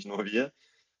wahrscheinlich nicht nur wir.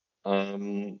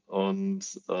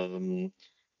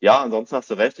 Ja, ansonsten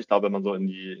hast du recht. Ich glaube, wenn man so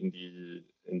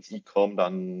ins E-Com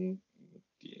dann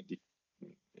die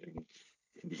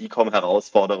in die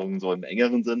E-Com-Herausforderungen so im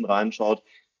engeren Sinn reinschaut,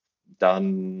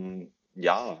 dann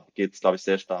ja, geht es, glaube ich,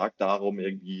 sehr stark darum,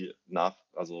 irgendwie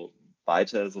also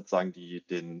weiter sozusagen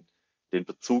den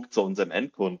Bezug zu unserem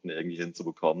Endkunden irgendwie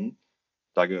hinzubekommen.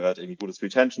 Da gehört irgendwie gutes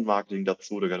Retention-Marketing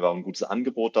dazu, da gehört auch ein gutes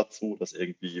Angebot dazu, das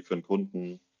irgendwie für den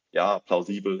Kunden ja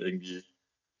plausibel irgendwie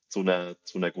zu einer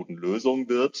guten Lösung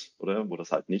wird, oder? Wo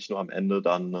das halt nicht nur am Ende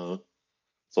dann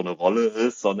so eine Rolle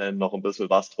ist, sondern noch ein bisschen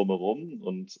was drumherum.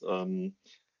 Und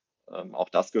auch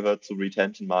das gehört zu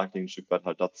Retention Marketing ein Stück weit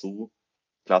halt dazu.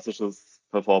 Klassisches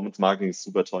Performance Marketing ist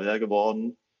super teuer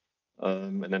geworden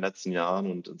in den letzten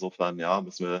Jahren und insofern ja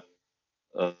müssen wir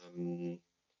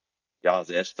ja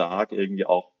sehr stark irgendwie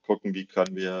auch gucken, wie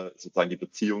können wir sozusagen die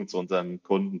Beziehung zu unserem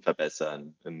Kunden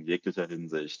verbessern in jeglicher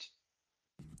Hinsicht.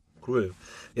 Cool.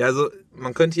 Ja, also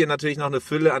man könnte hier natürlich noch eine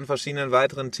Fülle an verschiedenen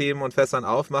weiteren Themen und Fässern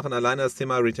aufmachen. Alleine das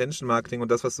Thema Retention Marketing und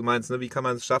das, was du meinst, ne? Wie kann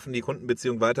man es schaffen, die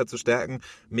Kundenbeziehung weiter zu stärken?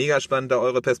 Mega spannend, da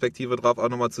eure Perspektive drauf auch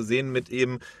nochmal zu sehen mit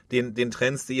eben den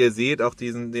Trends, die ihr seht, auch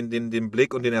den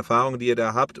Blick und den Erfahrungen, die ihr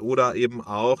da habt oder eben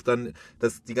auch dann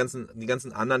die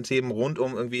ganzen anderen Themen rund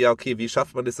um irgendwie, ja, okay, wie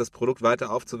schafft man es, das Produkt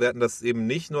weiter aufzuwerten, dass es eben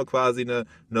nicht nur quasi eine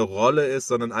Rolle ist,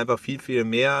 sondern einfach viel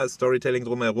mehr Storytelling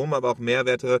drumherum, aber auch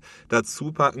Mehrwerte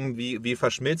dazu packen. Wie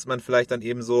verschmilzt man vielleicht dann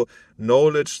eben so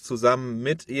Knowledge zusammen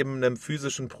mit eben einem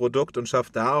physischen Produkt und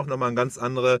schafft da auch nochmal eine ganz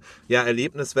andere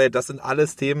Erlebniswelt. Das sind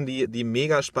alles Themen, die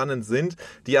mega spannend sind,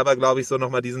 die aber, glaube ich, so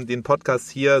nochmal den Podcast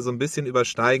hier so ein bisschen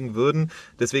übersteigen würden.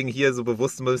 Deswegen hier so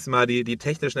bewusst ein bisschen mal die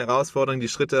technischen Herausforderungen, die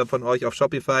Schritte von euch auf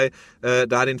Shopify,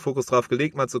 da den Fokus drauf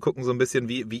gelegt, mal zu gucken so ein bisschen,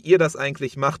 wie ihr das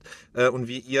eigentlich macht und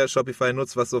wie ihr Shopify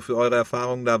nutzt, was so für eure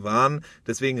Erfahrungen da waren.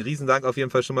 Deswegen Riesendank auf jeden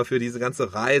Fall schon mal für diese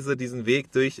ganze Reise, diesen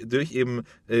Weg durch eben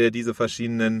diese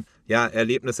verschiedenen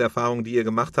Erlebniserfahrungen, die ihr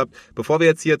gemacht habt. Bevor wir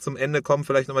jetzt hier zum Ende kommen,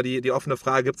 vielleicht nochmal die offene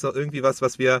Frage, gibt es noch irgendwie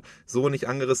was wir so nicht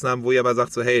angerissen haben, wo ihr aber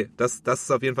sagt, so hey, das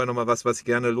ist auf jeden Fall nochmal was ich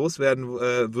gerne loswerden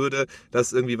würde. Das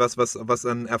ist irgendwie was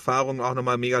an Erfahrungen auch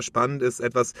nochmal mega spannend ist.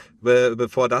 Etwas,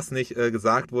 bevor das nicht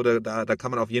gesagt wurde, da kann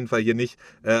man auf jeden Fall hier nicht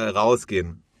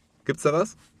rausgehen. Gibt's da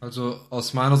was? Also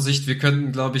aus meiner Sicht, wir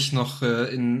könnten, glaube ich, noch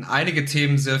in einige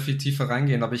Themen sehr viel tiefer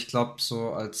reingehen, aber ich glaube, so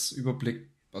als Überblick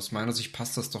aus meiner Sicht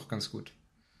passt das doch ganz gut.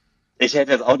 Ich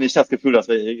hätte jetzt auch nicht das Gefühl, dass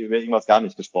wir über irgendwas gar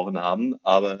nicht gesprochen haben,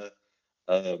 aber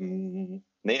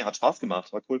nee, hat Spaß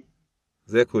gemacht, war cool.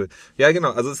 Sehr cool. Ja,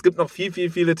 genau. Also es gibt noch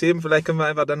viele Themen. Vielleicht können wir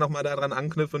einfach dann nochmal daran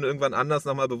anknüpfen und irgendwann anders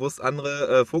nochmal bewusst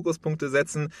andere Fokuspunkte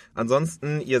setzen.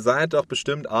 Ansonsten, ihr seid doch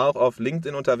bestimmt auch auf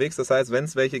LinkedIn unterwegs. Das heißt, wenn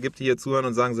es welche gibt, die hier zuhören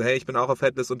und sagen so, hey, ich bin auch auf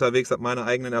Headless unterwegs, habe meine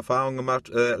eigenen Erfahrungen gemacht,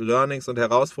 Learnings und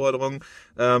Herausforderungen,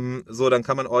 so, dann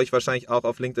kann man euch wahrscheinlich auch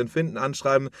auf LinkedIn finden,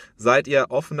 anschreiben. Seid ihr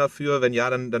offen dafür? Wenn ja,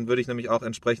 dann würde ich nämlich auch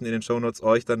entsprechend in den Shownotes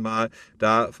euch dann mal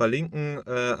da verlinken.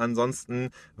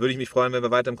 Ansonsten würde ich mich freuen, wenn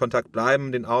wir weiter im Kontakt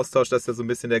bleiben, den Austausch, das ist ja so ein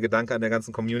bisschen der Gedanke an der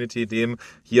ganzen Community, dem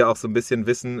hier auch so ein bisschen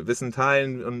Wissen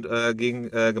teilen und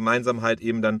gemeinsam halt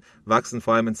eben dann wachsen,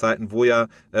 vor allem in Zeiten, wo ja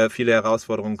viele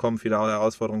Herausforderungen kommen, viele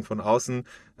Herausforderungen von außen.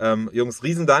 Jungs,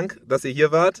 Riesendank, dass ihr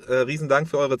hier wart, Riesendank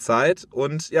für eure Zeit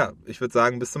und ja, ich würde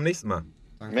sagen, bis zum nächsten Mal.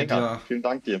 Danke Mega, dir. vielen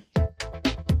Dank dir.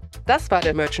 Das war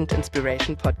der Merchant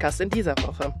Inspiration Podcast in dieser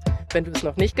Woche. Wenn du es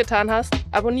noch nicht getan hast,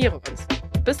 abonniere uns.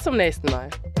 Bis zum nächsten Mal.